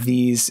of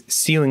these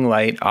ceiling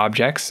light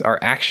objects are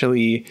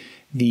actually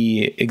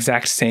the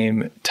exact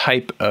same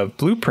type of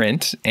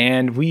blueprint,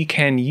 and we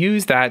can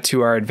use that to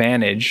our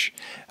advantage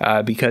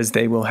because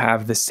they will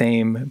have the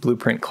same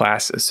blueprint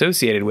class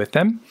associated with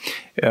them.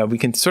 We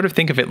can sort of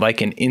think of it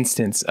like an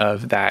instance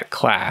of that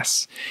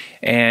class,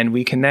 and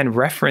we can then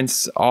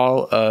reference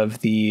all of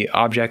the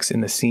objects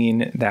in the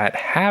scene that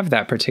have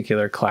that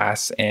particular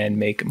class and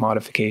make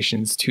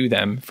modifications to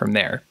them from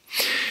there.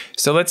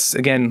 So let's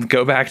again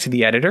go back to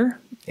the editor,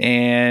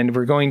 and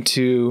we're going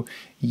to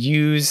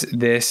use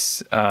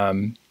this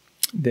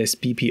this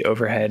BP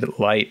overhead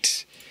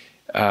light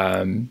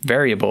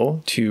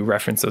variable to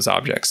reference those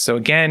objects. So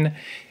again,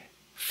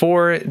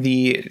 for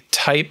the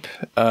type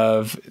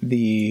of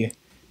the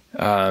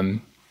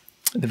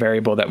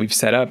variable that we've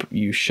set up,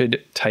 you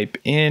should type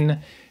in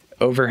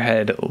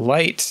overhead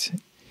light,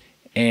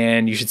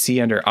 and you should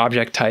see under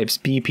object types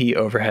BP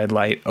overhead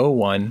light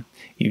 01.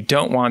 You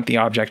don't want the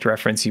object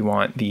reference, you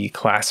want the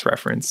class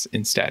reference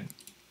instead.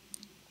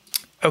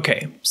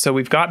 Okay, so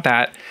we've got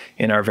that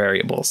in our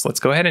variables. Let's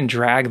go ahead and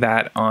drag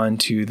that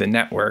onto the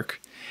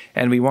network,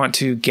 and we want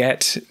to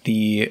get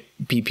the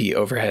BP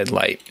overhead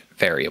light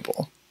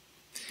variable.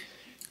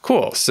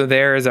 Cool, so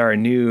there's our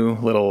new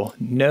little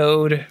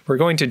node. We're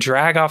going to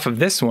drag off of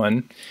this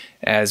one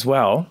as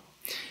well,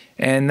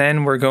 and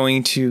then we're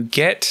going to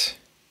get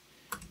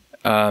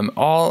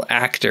all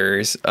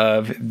actors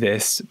of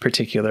this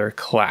particular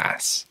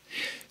class.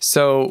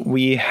 So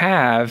we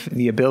have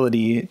the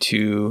ability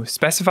to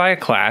specify a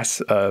class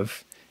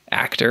of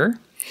actor,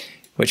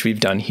 which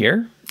we've done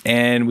here,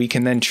 and we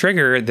can then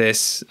trigger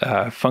this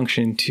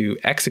function to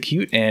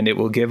execute, and it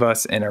will give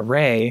us an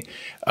array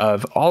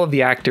of all of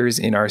the actors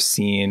in our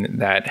scene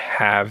that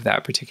have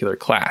that particular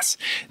class.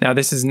 Now,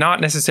 this is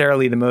not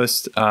necessarily the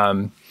most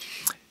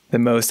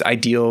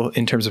ideal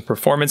in terms of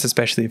performance,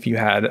 especially if you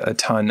had a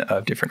ton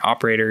of different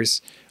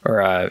operators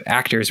or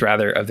actors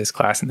rather of this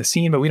class in the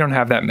scene, but we don't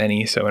have that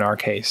many. So in our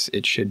case,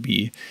 it should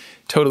be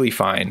totally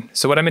fine.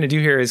 So what I'm going to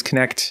do here is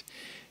connect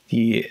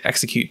the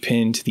execute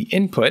pin to the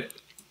input,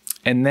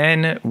 and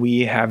then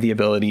we have the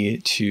ability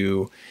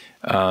to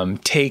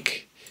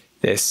take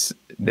this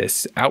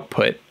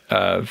output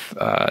of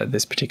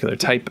this particular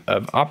type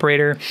of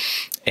operator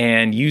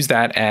and use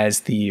that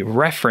as the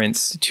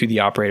reference to the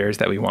operators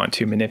that we want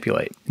to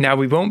manipulate. Now,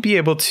 we won't be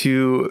able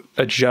to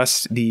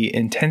adjust the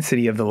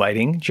intensity of the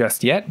lighting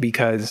just yet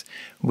because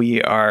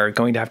we are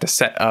going to have to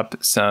set up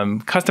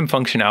some custom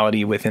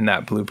functionality within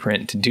that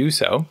blueprint to do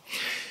so.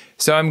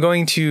 So I'm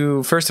going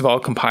to, first of all,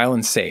 compile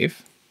and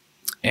save.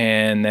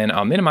 And then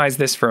I'll minimize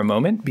this for a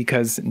moment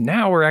because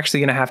now we're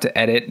actually going to have to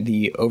edit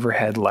the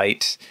overhead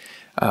light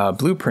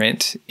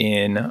blueprint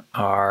in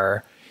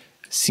our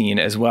scene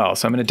as well.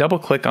 So I'm going to double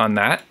click on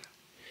that.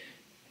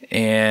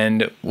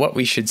 And what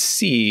we should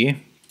see,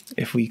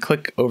 if we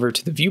click over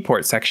to the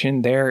viewport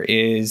section, there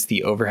is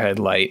the overhead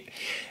light.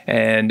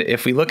 And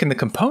if we look in the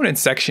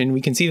components section,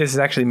 we can see this is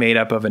actually made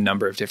up of a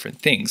number of different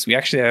things. We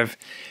actually have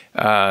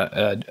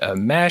a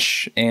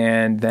mesh,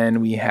 and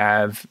then we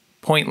have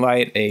point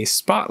light, a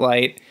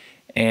spotlight,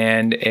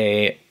 and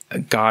a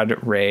God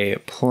ray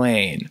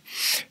plane.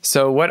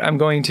 So what I'm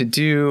going to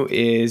do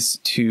is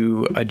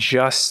to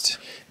adjust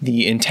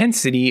the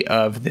intensity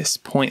of this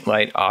point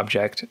light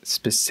object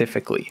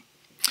specifically.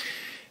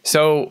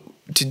 So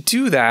to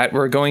do that,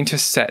 we're going to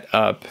set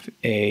up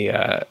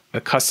a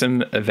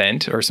custom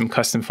event or some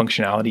custom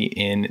functionality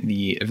in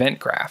the event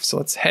graph. So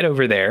let's head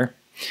over there.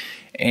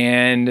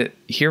 And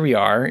here we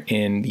are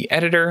in the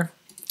editor.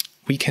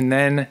 We can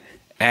then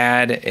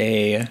add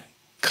a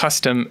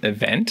custom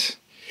event.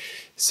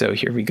 So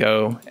here we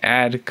go,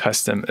 add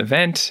custom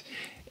event.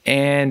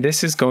 And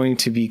this is going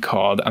to be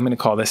called, I'm going to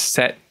call this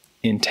set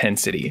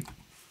intensity.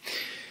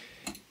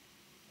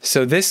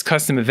 So this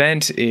custom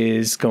event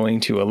is going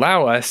to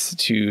allow us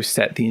to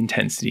set the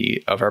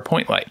intensity of our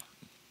point light.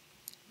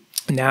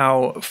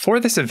 Now, for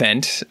this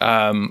event,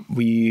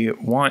 we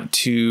want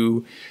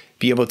to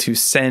be able to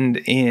send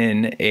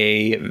in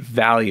a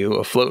value,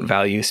 a float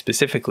value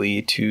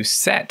specifically to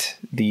set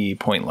the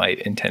point light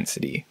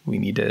intensity. We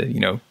need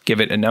to, give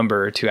it a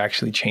number to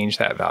actually change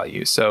that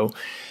value. So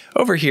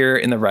over here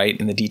in the right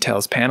in the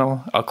details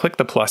panel, I'll click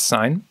the plus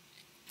sign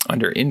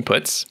under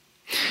inputs,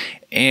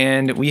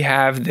 and we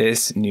have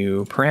this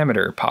new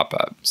parameter pop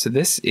up. So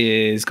this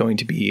is going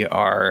to be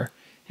our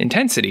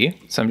intensity.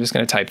 So I'm just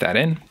going to type that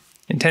in,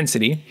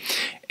 intensity.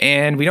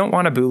 And we don't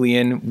want a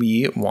Boolean,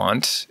 we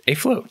want a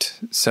float.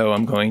 So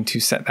I'm going to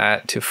set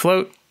that to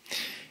float.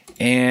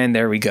 And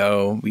there we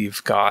go.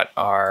 We've got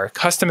our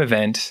custom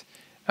event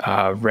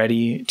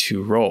ready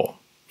to roll.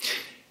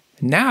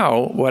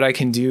 Now what I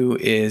can do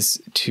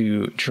is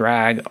to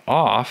drag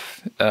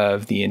off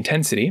of the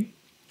intensity,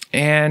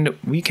 and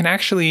we can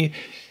actually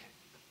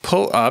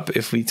pull up,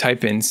 if we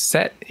type in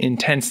set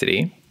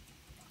intensity,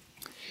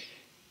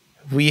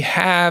 we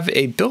have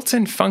a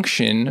built-in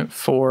function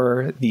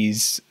for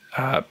these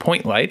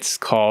point lights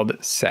called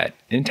set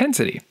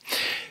intensity.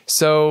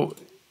 So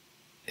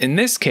in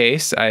this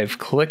case, I've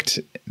clicked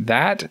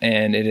that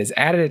and it has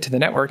added it to the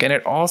network, and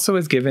it also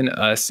has given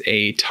us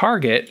a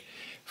target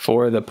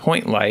for the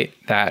point light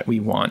that we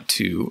want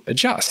to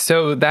adjust.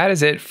 So that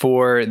is it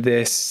for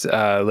this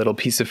little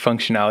piece of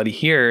functionality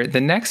here.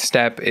 The next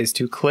step is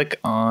to click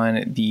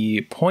on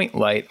the point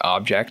light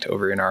object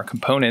over in our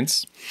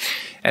components,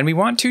 and we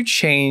want to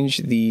change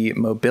the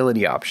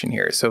mobility option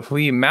here. So if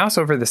we mouse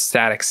over the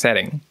static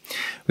setting,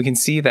 we can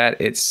see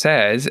that it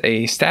says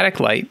a static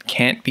light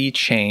can't be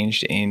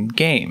changed in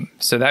game.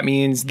 So that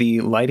means the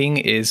lighting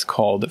is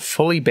called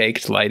fully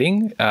baked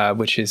lighting,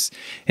 which is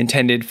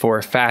intended for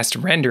fast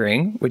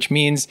rendering, which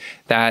means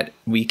that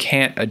we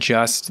can't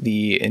adjust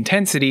the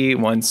intensity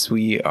once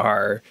we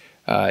are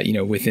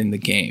within the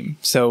game.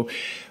 So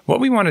what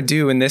we want to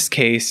do in this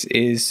case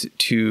is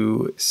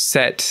to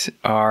set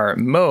our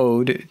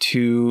mode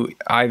to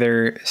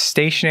either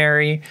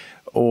stationary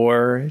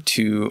or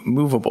to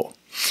movable.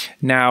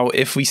 Now,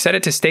 if we set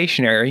it to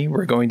stationary,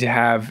 we're going to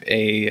have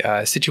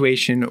a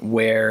situation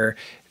where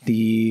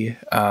the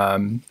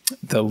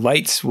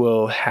lights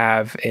will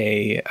have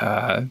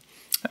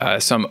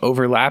some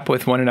overlap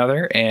with one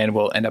another, and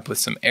we'll end up with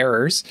some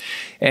errors.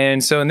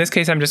 And so in this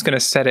case, I'm just going to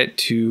set it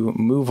to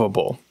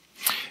movable.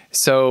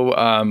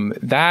 So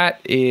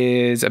that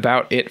is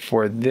about it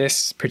for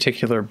this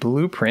particular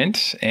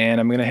blueprint,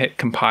 and I'm going to hit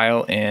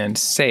compile and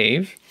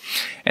save.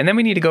 And then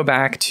we need to go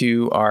back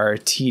to our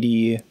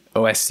TD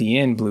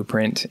OSC-in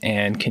blueprint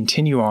and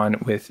continue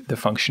on with the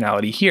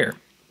functionality here.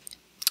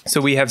 So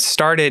we have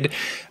started,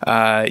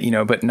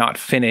 but not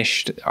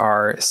finished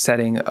our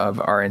setting of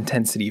our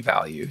intensity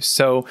value.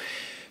 So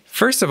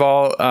first of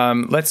all,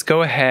 let's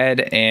go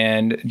ahead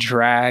and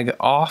drag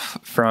off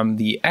from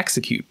the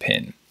execute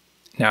pin.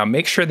 Now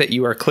make sure that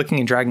you are clicking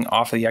and dragging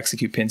off of the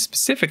execute pin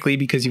specifically,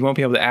 because you won't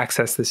be able to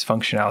access this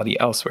functionality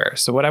elsewhere.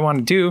 So what I want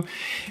to do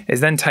is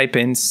then type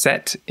in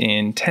set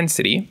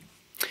intensity,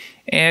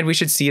 and we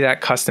should see that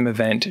custom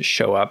event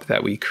show up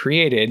that we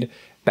created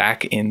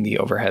back in the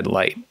overhead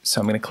light. So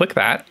I'm going to click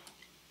that,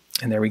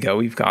 and there we go.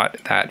 We've got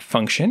that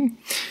function.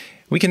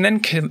 We can then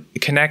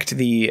connect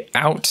the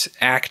out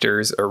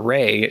actors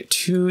array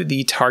to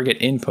the target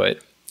input.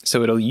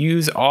 So it'll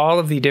use all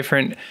of the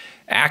different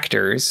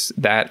actors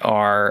that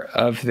are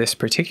of this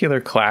particular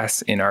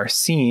class in our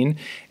scene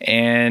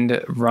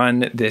and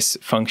run this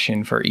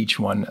function for each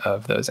one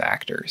of those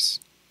actors.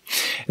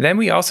 Then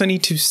we also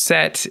need to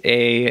set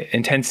a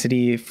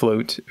intensity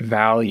float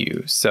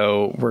value.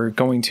 So we're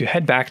going to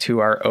head back to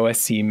our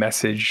OSC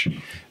message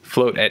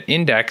float at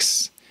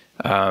index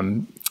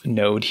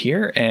node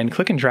here and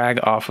click and drag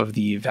off of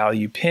the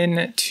value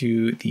pin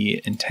to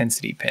the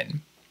intensity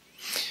pin.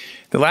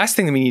 The last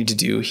thing that we need to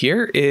do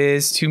here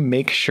is to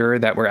make sure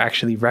that we're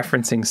actually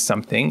referencing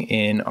something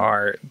in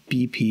our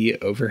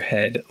BP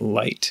overhead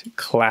light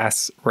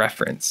class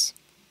reference.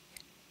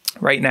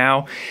 Right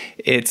now,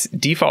 its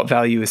default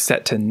value is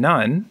set to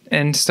none,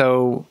 and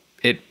so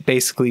it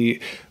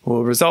basically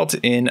will result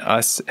in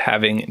us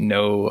having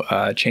no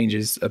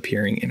changes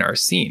appearing in our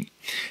scene.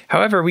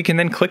 However, we can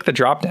then click the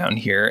drop down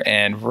here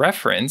and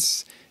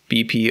reference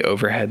BP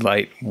overhead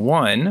light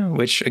 1,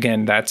 which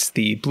again, that's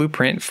the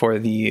blueprint for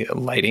the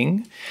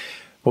lighting.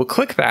 We'll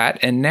click that,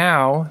 and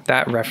now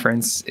that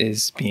reference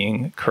is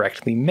being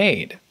correctly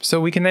made.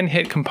 So we can then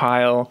hit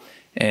compile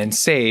and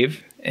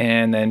save,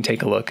 and then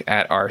take a look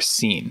at our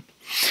scene.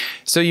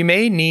 So you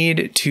may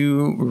need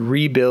to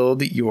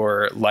rebuild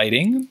your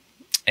lighting.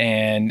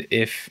 And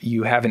if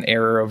you have an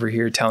error over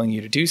here telling you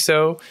to do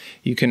so,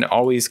 you can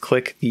always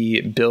click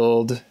the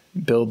build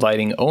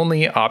lighting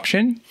only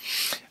option,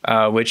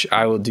 which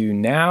I will do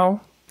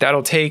now.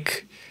 That'll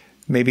take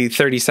maybe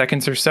 30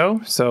 seconds or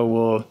so. So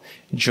we'll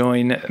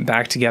join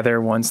back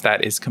together once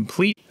that is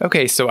complete.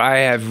 Okay, so I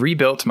have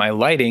rebuilt my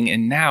lighting,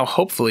 and now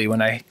hopefully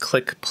when I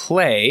click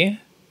play,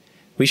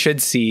 we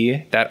should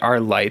see that our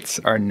lights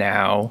are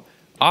now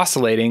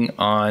oscillating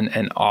on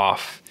and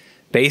off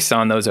based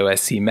on those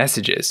OSC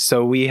messages.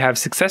 So we have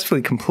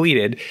successfully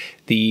completed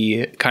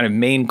the kind of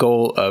main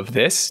goal of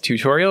this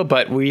tutorial,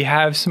 but we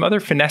have some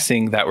other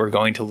finessing that we're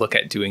going to look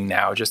at doing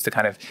now just to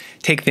kind of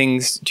take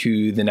things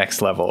to the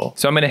next level.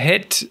 So I'm going to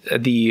hit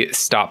the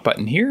stop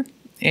button here.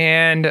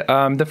 And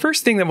the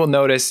first thing that we'll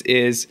notice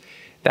is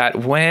that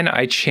when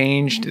I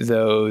changed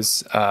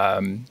those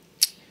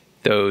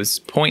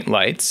point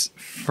lights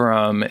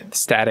from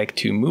static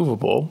to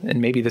movable,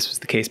 and maybe this was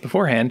the case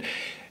beforehand,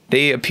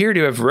 they appear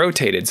to have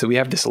rotated. So we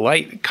have this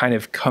light kind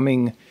of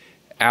coming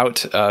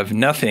out of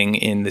nothing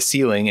in the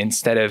ceiling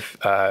instead of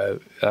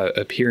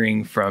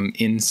appearing from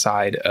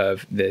inside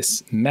of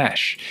this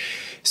mesh.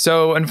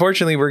 So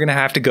unfortunately, we're going to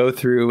have to go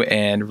through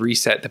and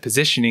reset the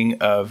positioning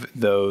of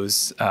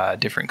those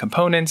different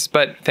components,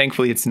 but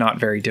thankfully it's not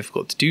very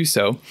difficult to do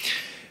so.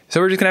 So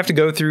we're just going to have to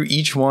go through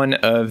each one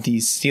of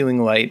these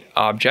ceiling light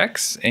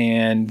objects,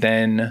 and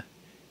then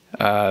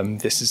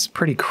this is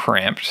pretty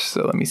cramped.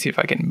 So let me see if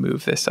I can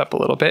move this up a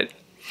little bit.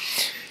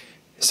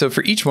 So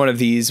for each one of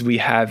these, we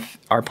have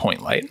our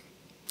point light.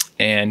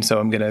 And so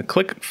I'm going to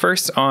click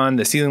first on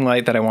the ceiling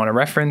light that I want to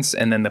reference,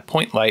 and then the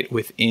point light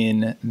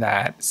within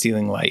that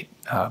ceiling light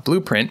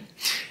blueprint.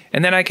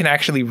 And then I can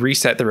actually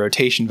reset the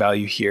rotation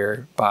value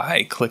here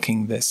by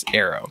clicking this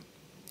arrow.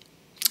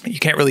 You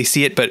can't really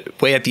see it,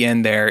 but way at the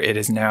end there, it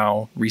has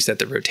now reset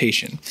the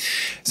rotation.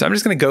 So I'm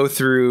just going to go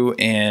through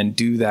and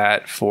do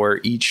that for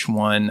each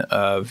one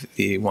of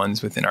the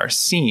ones within our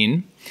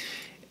scene.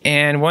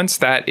 And once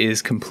that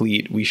is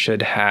complete, we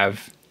should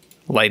have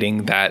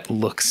lighting that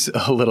looks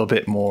a little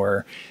bit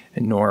more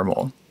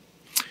normal.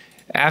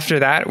 After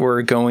that,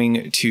 we're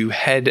going to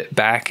head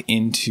back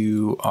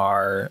into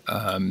our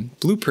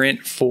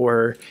blueprint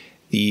for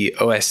the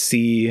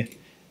OSC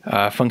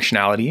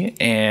functionality,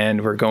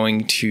 and we're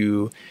going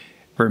to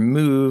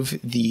remove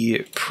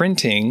the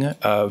printing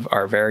of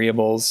our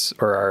variables,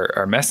 or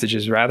our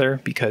messages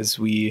rather, because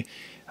we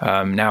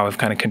now have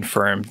kind of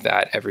confirmed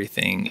that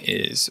everything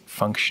is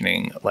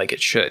functioning like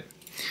it should.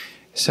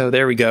 So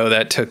there we go.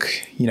 That took,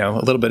 a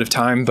little bit of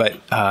time,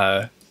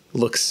 but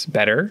looks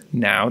better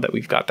now that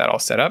we've got that all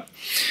set up.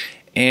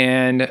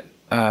 And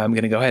I'm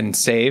going to go ahead and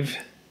save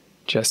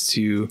just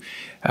to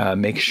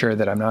make sure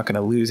that I'm not going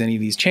to lose any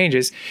of these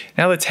changes.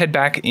 Now let's head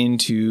back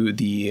into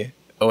the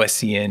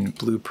OSCN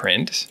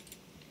blueprint.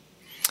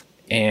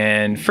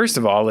 And first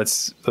of all,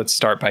 let's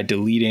start by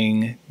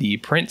deleting the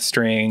print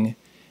string,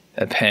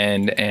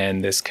 append,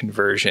 and this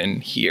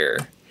conversion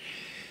here.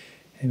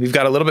 And we've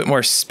got a little bit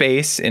more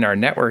space in our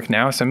network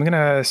now, so I'm going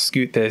to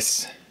scoot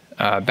this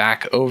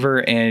back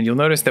over, and you'll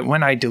notice that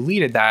when I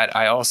deleted that,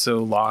 I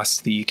also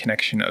lost the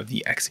connection of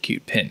the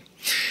execute pin.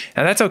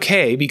 Now that's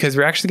okay, because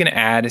we're actually going to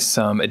add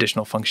some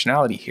additional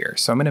functionality here.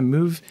 So I'm going to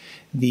move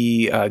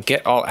the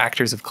get all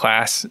actors of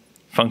class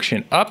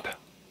function up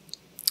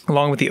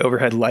along with the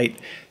overhead light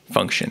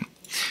function.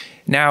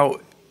 Now,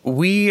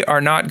 we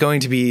are not going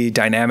to be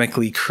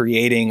dynamically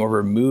creating or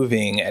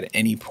removing at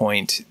any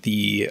point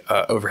the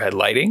overhead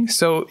lighting,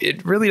 so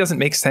it really doesn't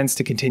make sense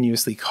to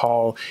continuously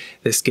call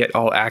this get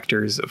all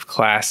actors of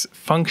class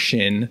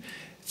function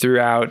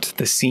throughout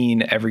the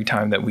scene every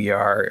time that we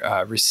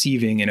are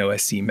receiving an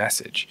OSC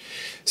message.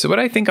 So what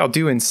I think I'll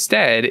do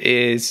instead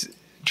is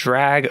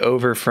drag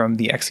over from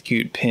the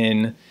execute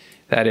pin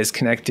that is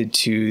connected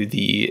to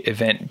the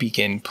event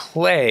begin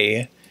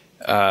play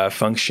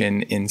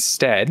function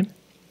instead.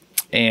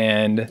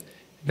 And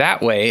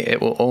that way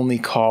it will only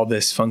call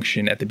this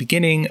function at the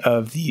beginning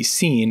of the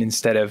scene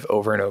instead of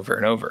over and over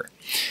and over.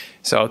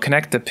 So I'll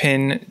connect the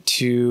pin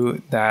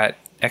to that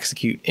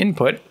execute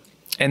input.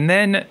 And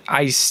then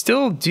I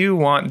still do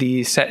want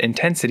the set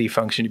intensity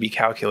function to be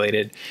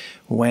calculated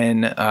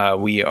when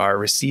we are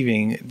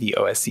receiving the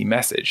OSC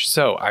message.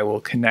 So I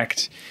will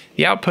connect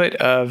the output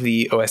of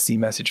the OSC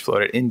message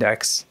float at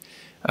index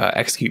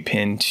execute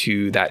pin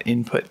to that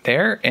input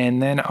there,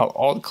 and then I'll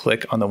alt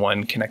click on the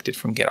one connected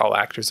from get all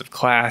actors of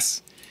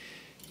class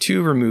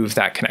to remove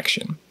that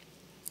connection.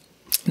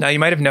 Now you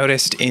might have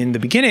noticed in the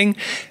beginning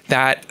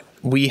that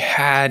we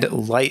had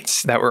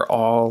lights that were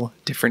all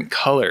different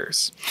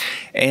colors.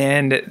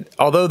 And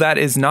although that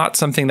is not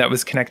something that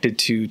was connected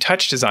to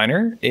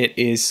TouchDesigner, it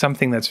is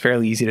something that's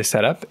fairly easy to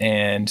set up.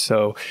 And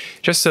so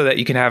just so that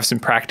you can have some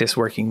practice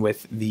working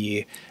with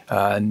the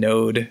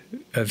node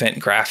event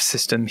graph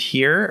system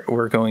here,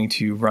 we're going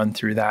to run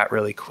through that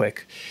really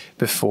quick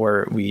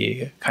before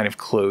we kind of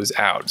close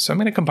out. So I'm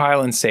going to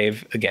compile and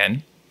save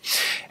again.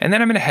 And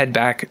then I'm going to head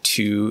back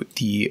to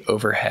the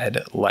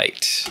overhead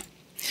light.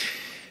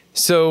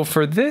 So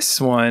for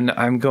this one,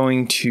 I'm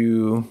going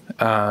to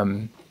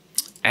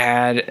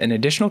add an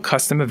additional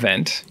custom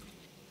event,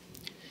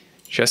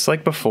 just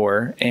like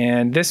before.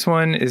 And this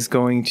one is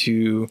going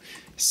to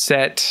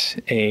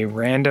set a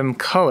random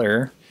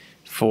color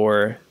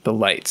for the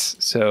lights.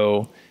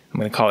 So I'm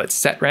going to call it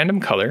set random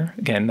color.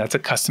 Again, that's a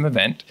custom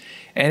event.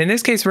 And in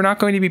this case, we're not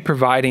going to be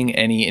providing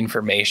any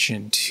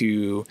information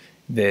to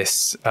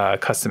this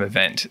custom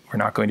event. We're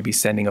not going to be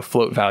sending a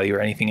float value or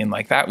anything in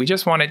like that. We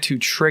just want it to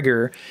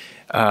trigger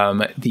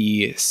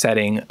the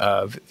setting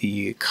of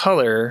the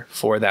color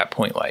for that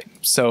point light.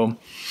 So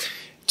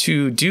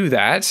to do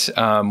that,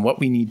 what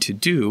we need to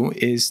do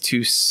is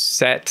to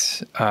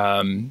set,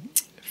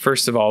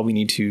 first of all, we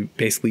need to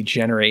basically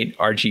generate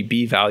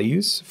RGB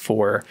values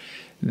for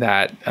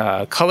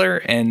that color,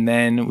 and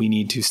then we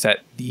need to set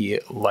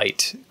the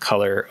light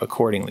color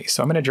accordingly.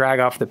 So I'm going to drag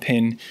off the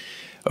pin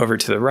over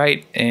to the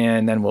right,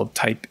 and then we'll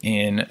type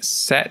in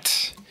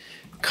set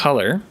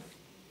color.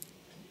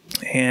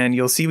 And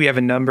you'll see we have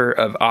a number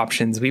of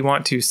options. We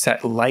want to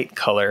set light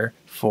color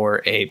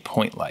for a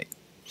point light.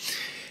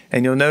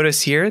 And you'll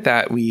notice here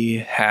that we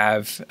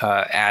have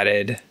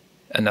added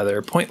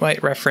another point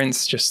light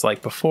reference just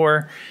like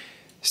before.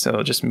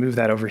 So just move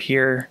that over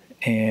here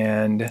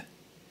and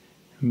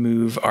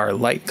move our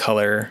light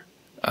color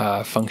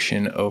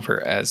function over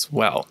as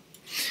well.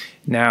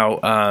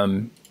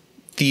 Now,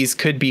 these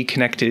could be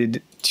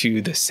connected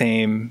to the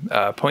same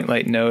point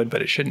light node,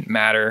 but it shouldn't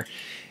matter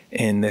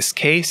in this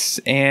case.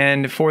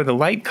 And for the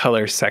light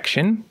color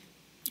section,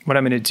 what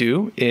I'm going to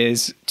do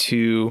is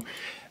to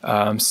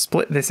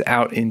split this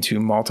out into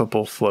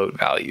multiple float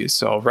values.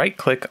 So I'll right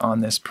click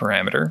on this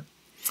parameter,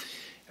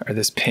 or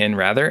this pin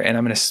rather, and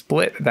I'm going to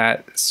split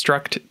that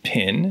struct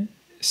pin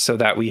so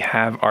that we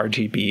have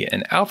RGB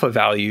and alpha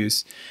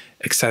values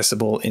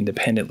accessible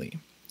independently.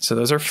 So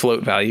those are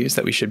float values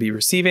that we should be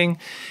receiving.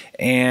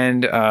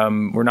 And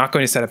we're not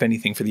going to set up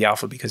anything for the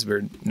alpha because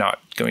we're not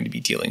going to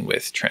be dealing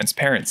with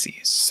transparency.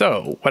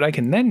 So what I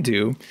can then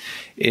do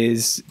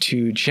is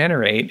to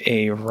generate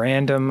a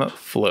random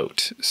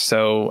float.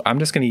 So I'm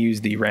just going to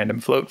use the random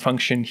float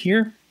function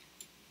here.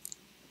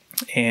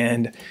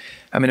 And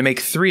I'm going to make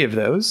 3 of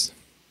those.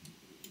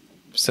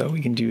 So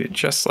we can do it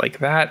just like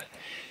that.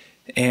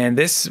 And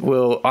this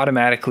will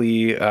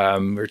automatically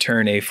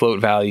return a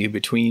float value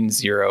between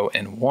 0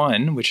 and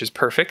 1, which is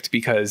perfect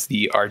because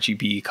the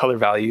RGB color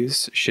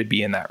values should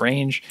be in that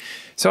range.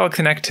 So I'll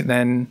connect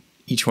then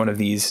each one of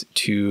these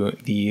to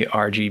the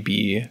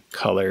RGB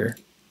color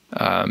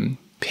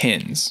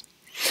pins.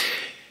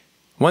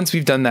 Once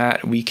we've done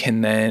that, we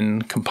can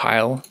then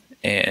compile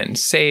and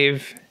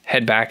save,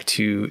 head back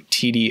to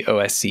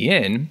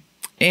TD-OSC-in,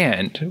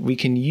 and we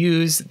can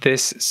use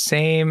this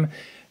same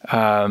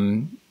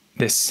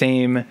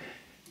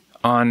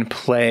on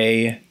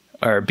play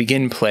or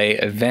begin play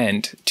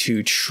event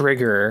to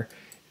trigger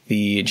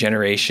the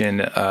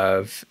generation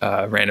of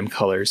random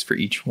colors for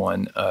each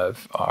one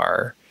of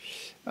our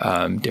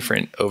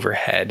different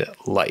overhead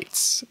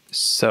lights.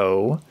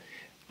 So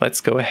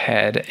let's go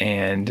ahead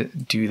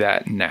and do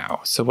that now.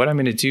 So what I'm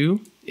going to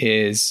do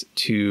is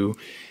to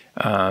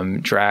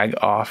drag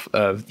off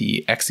of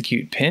the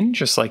execute pin,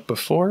 just like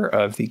before,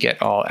 of the get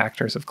all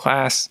actors of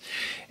class.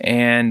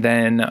 And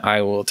then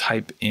I will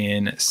type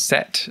in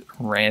set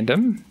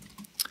random.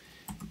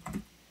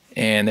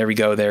 And there we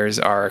go. There's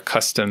our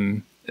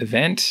custom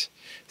event,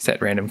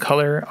 set random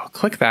color. I'll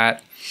click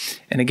that.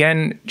 And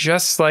again,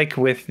 just like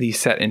with the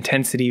set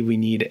intensity, we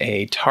need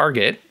a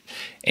target.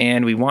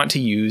 And we want to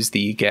use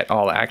the get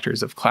all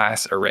actors of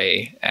class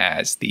array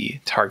as the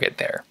target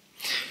there.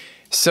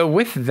 So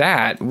with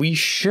that, we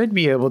should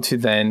be able to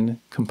then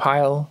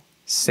compile,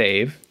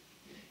 save,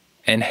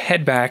 and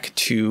head back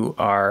to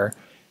our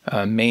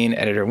main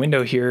editor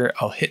window here.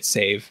 I'll hit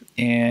save,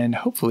 and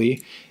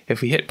hopefully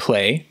if we hit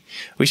play,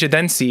 we should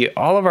then see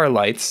all of our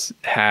lights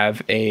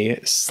have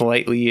a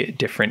slightly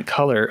different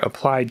color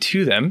applied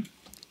to them,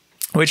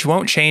 which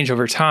won't change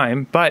over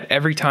time, but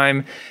every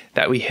time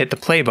that we hit the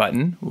play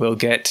button, we'll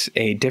get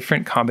a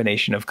different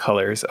combination of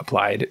colors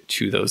applied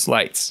to those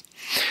lights.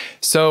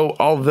 So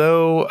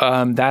although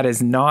that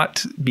is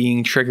not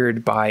being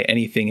triggered by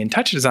anything in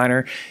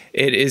TouchDesigner,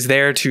 it is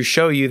there to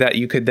show you that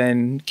you could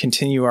then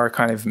continue our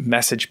kind of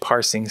message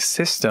parsing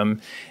system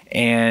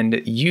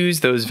and use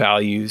those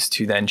values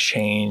to then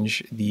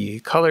change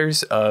the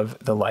colors of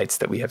the lights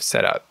that we have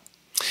set up.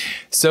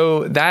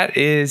 So that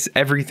is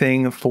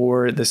everything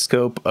for the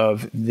scope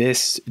of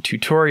this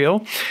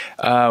tutorial.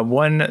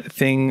 One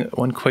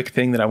quick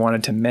thing that I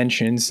wanted to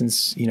mention,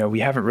 since we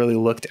haven't really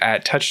looked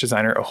at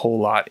TouchDesigner a whole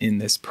lot in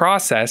this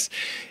process,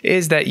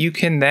 is that you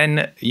can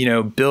then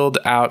build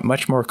out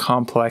much more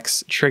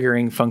complex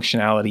triggering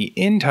functionality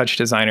in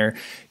TouchDesigner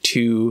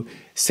to,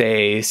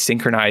 say,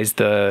 synchronize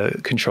the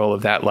control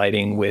of that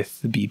lighting with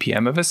the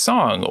BPM of a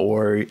song,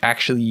 or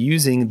actually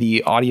using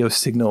the audio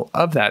signal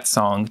of that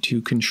song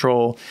to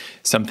control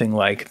something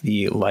like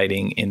the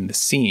lighting in the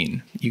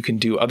scene. You can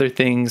do other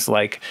things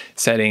like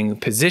setting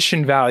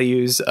position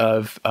values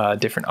of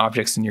different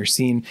objects in your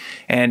scene.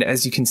 And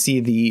as you can see,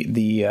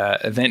 the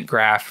event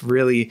graph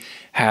really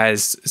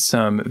has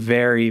some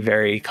very,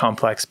 very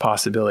complex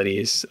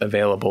possibilities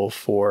available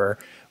for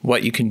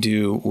what you can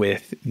do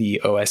with the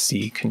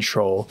OSC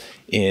control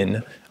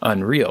in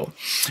Unreal.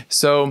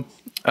 So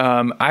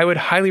I would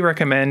highly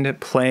recommend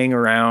playing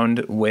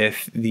around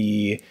with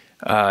the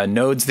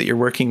nodes that you're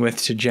working with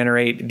to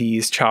generate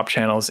these chop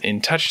channels in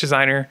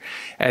TouchDesigner,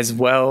 as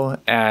well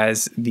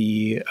as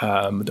the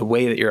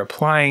way that you're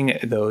applying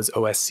those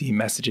OSC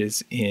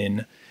messages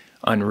in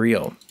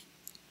Unreal.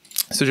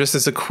 So just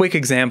as a quick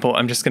example,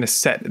 I'm just going to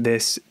set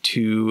this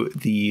to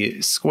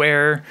the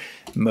square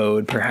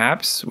mode,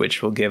 perhaps,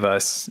 which will give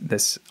us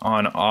this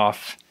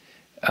on-off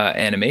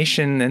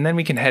animation, and then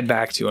we can head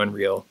back to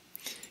Unreal.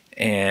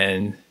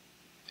 And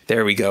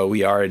there we go.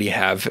 We already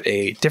have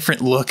a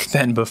different look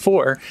than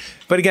before.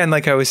 But again,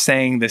 like I was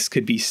saying, this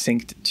could be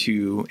synced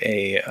to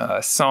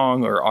a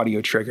song or audio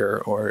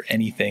trigger or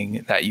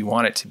anything that you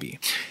want it to be.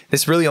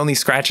 This really only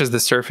scratches the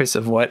surface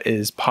of what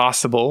is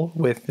possible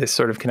with this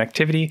sort of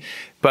connectivity.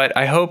 But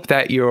I hope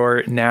that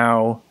you're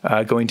now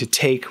going to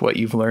take what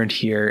you've learned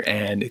here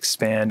and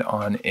expand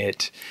on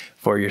it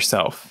for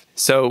yourself.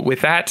 So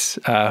with that,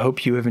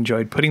 hope you have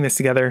enjoyed putting this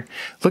together.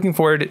 Looking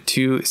forward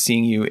to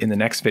seeing you in the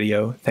next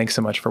video. Thanks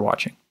so much for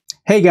watching.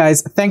 Hey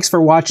guys, thanks for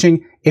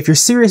watching. If you're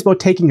serious about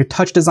taking your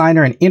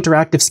TouchDesigner and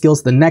interactive skills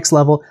to the next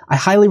level, I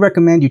highly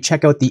recommend you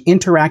check out the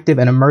Interactive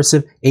and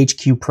Immersive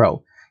HQ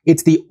Pro.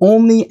 It's the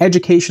only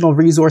educational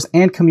resource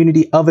and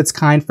community of its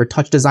kind for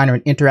TouchDesigner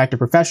and interactive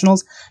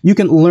professionals. You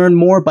can learn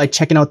more by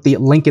checking out the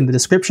link in the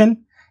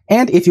description.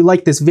 And if you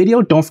like this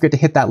video, don't forget to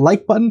hit that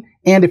like button.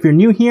 And if you're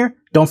new here,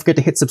 don't forget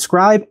to hit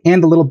subscribe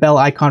and the little bell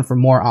icon for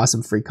more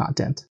awesome free content.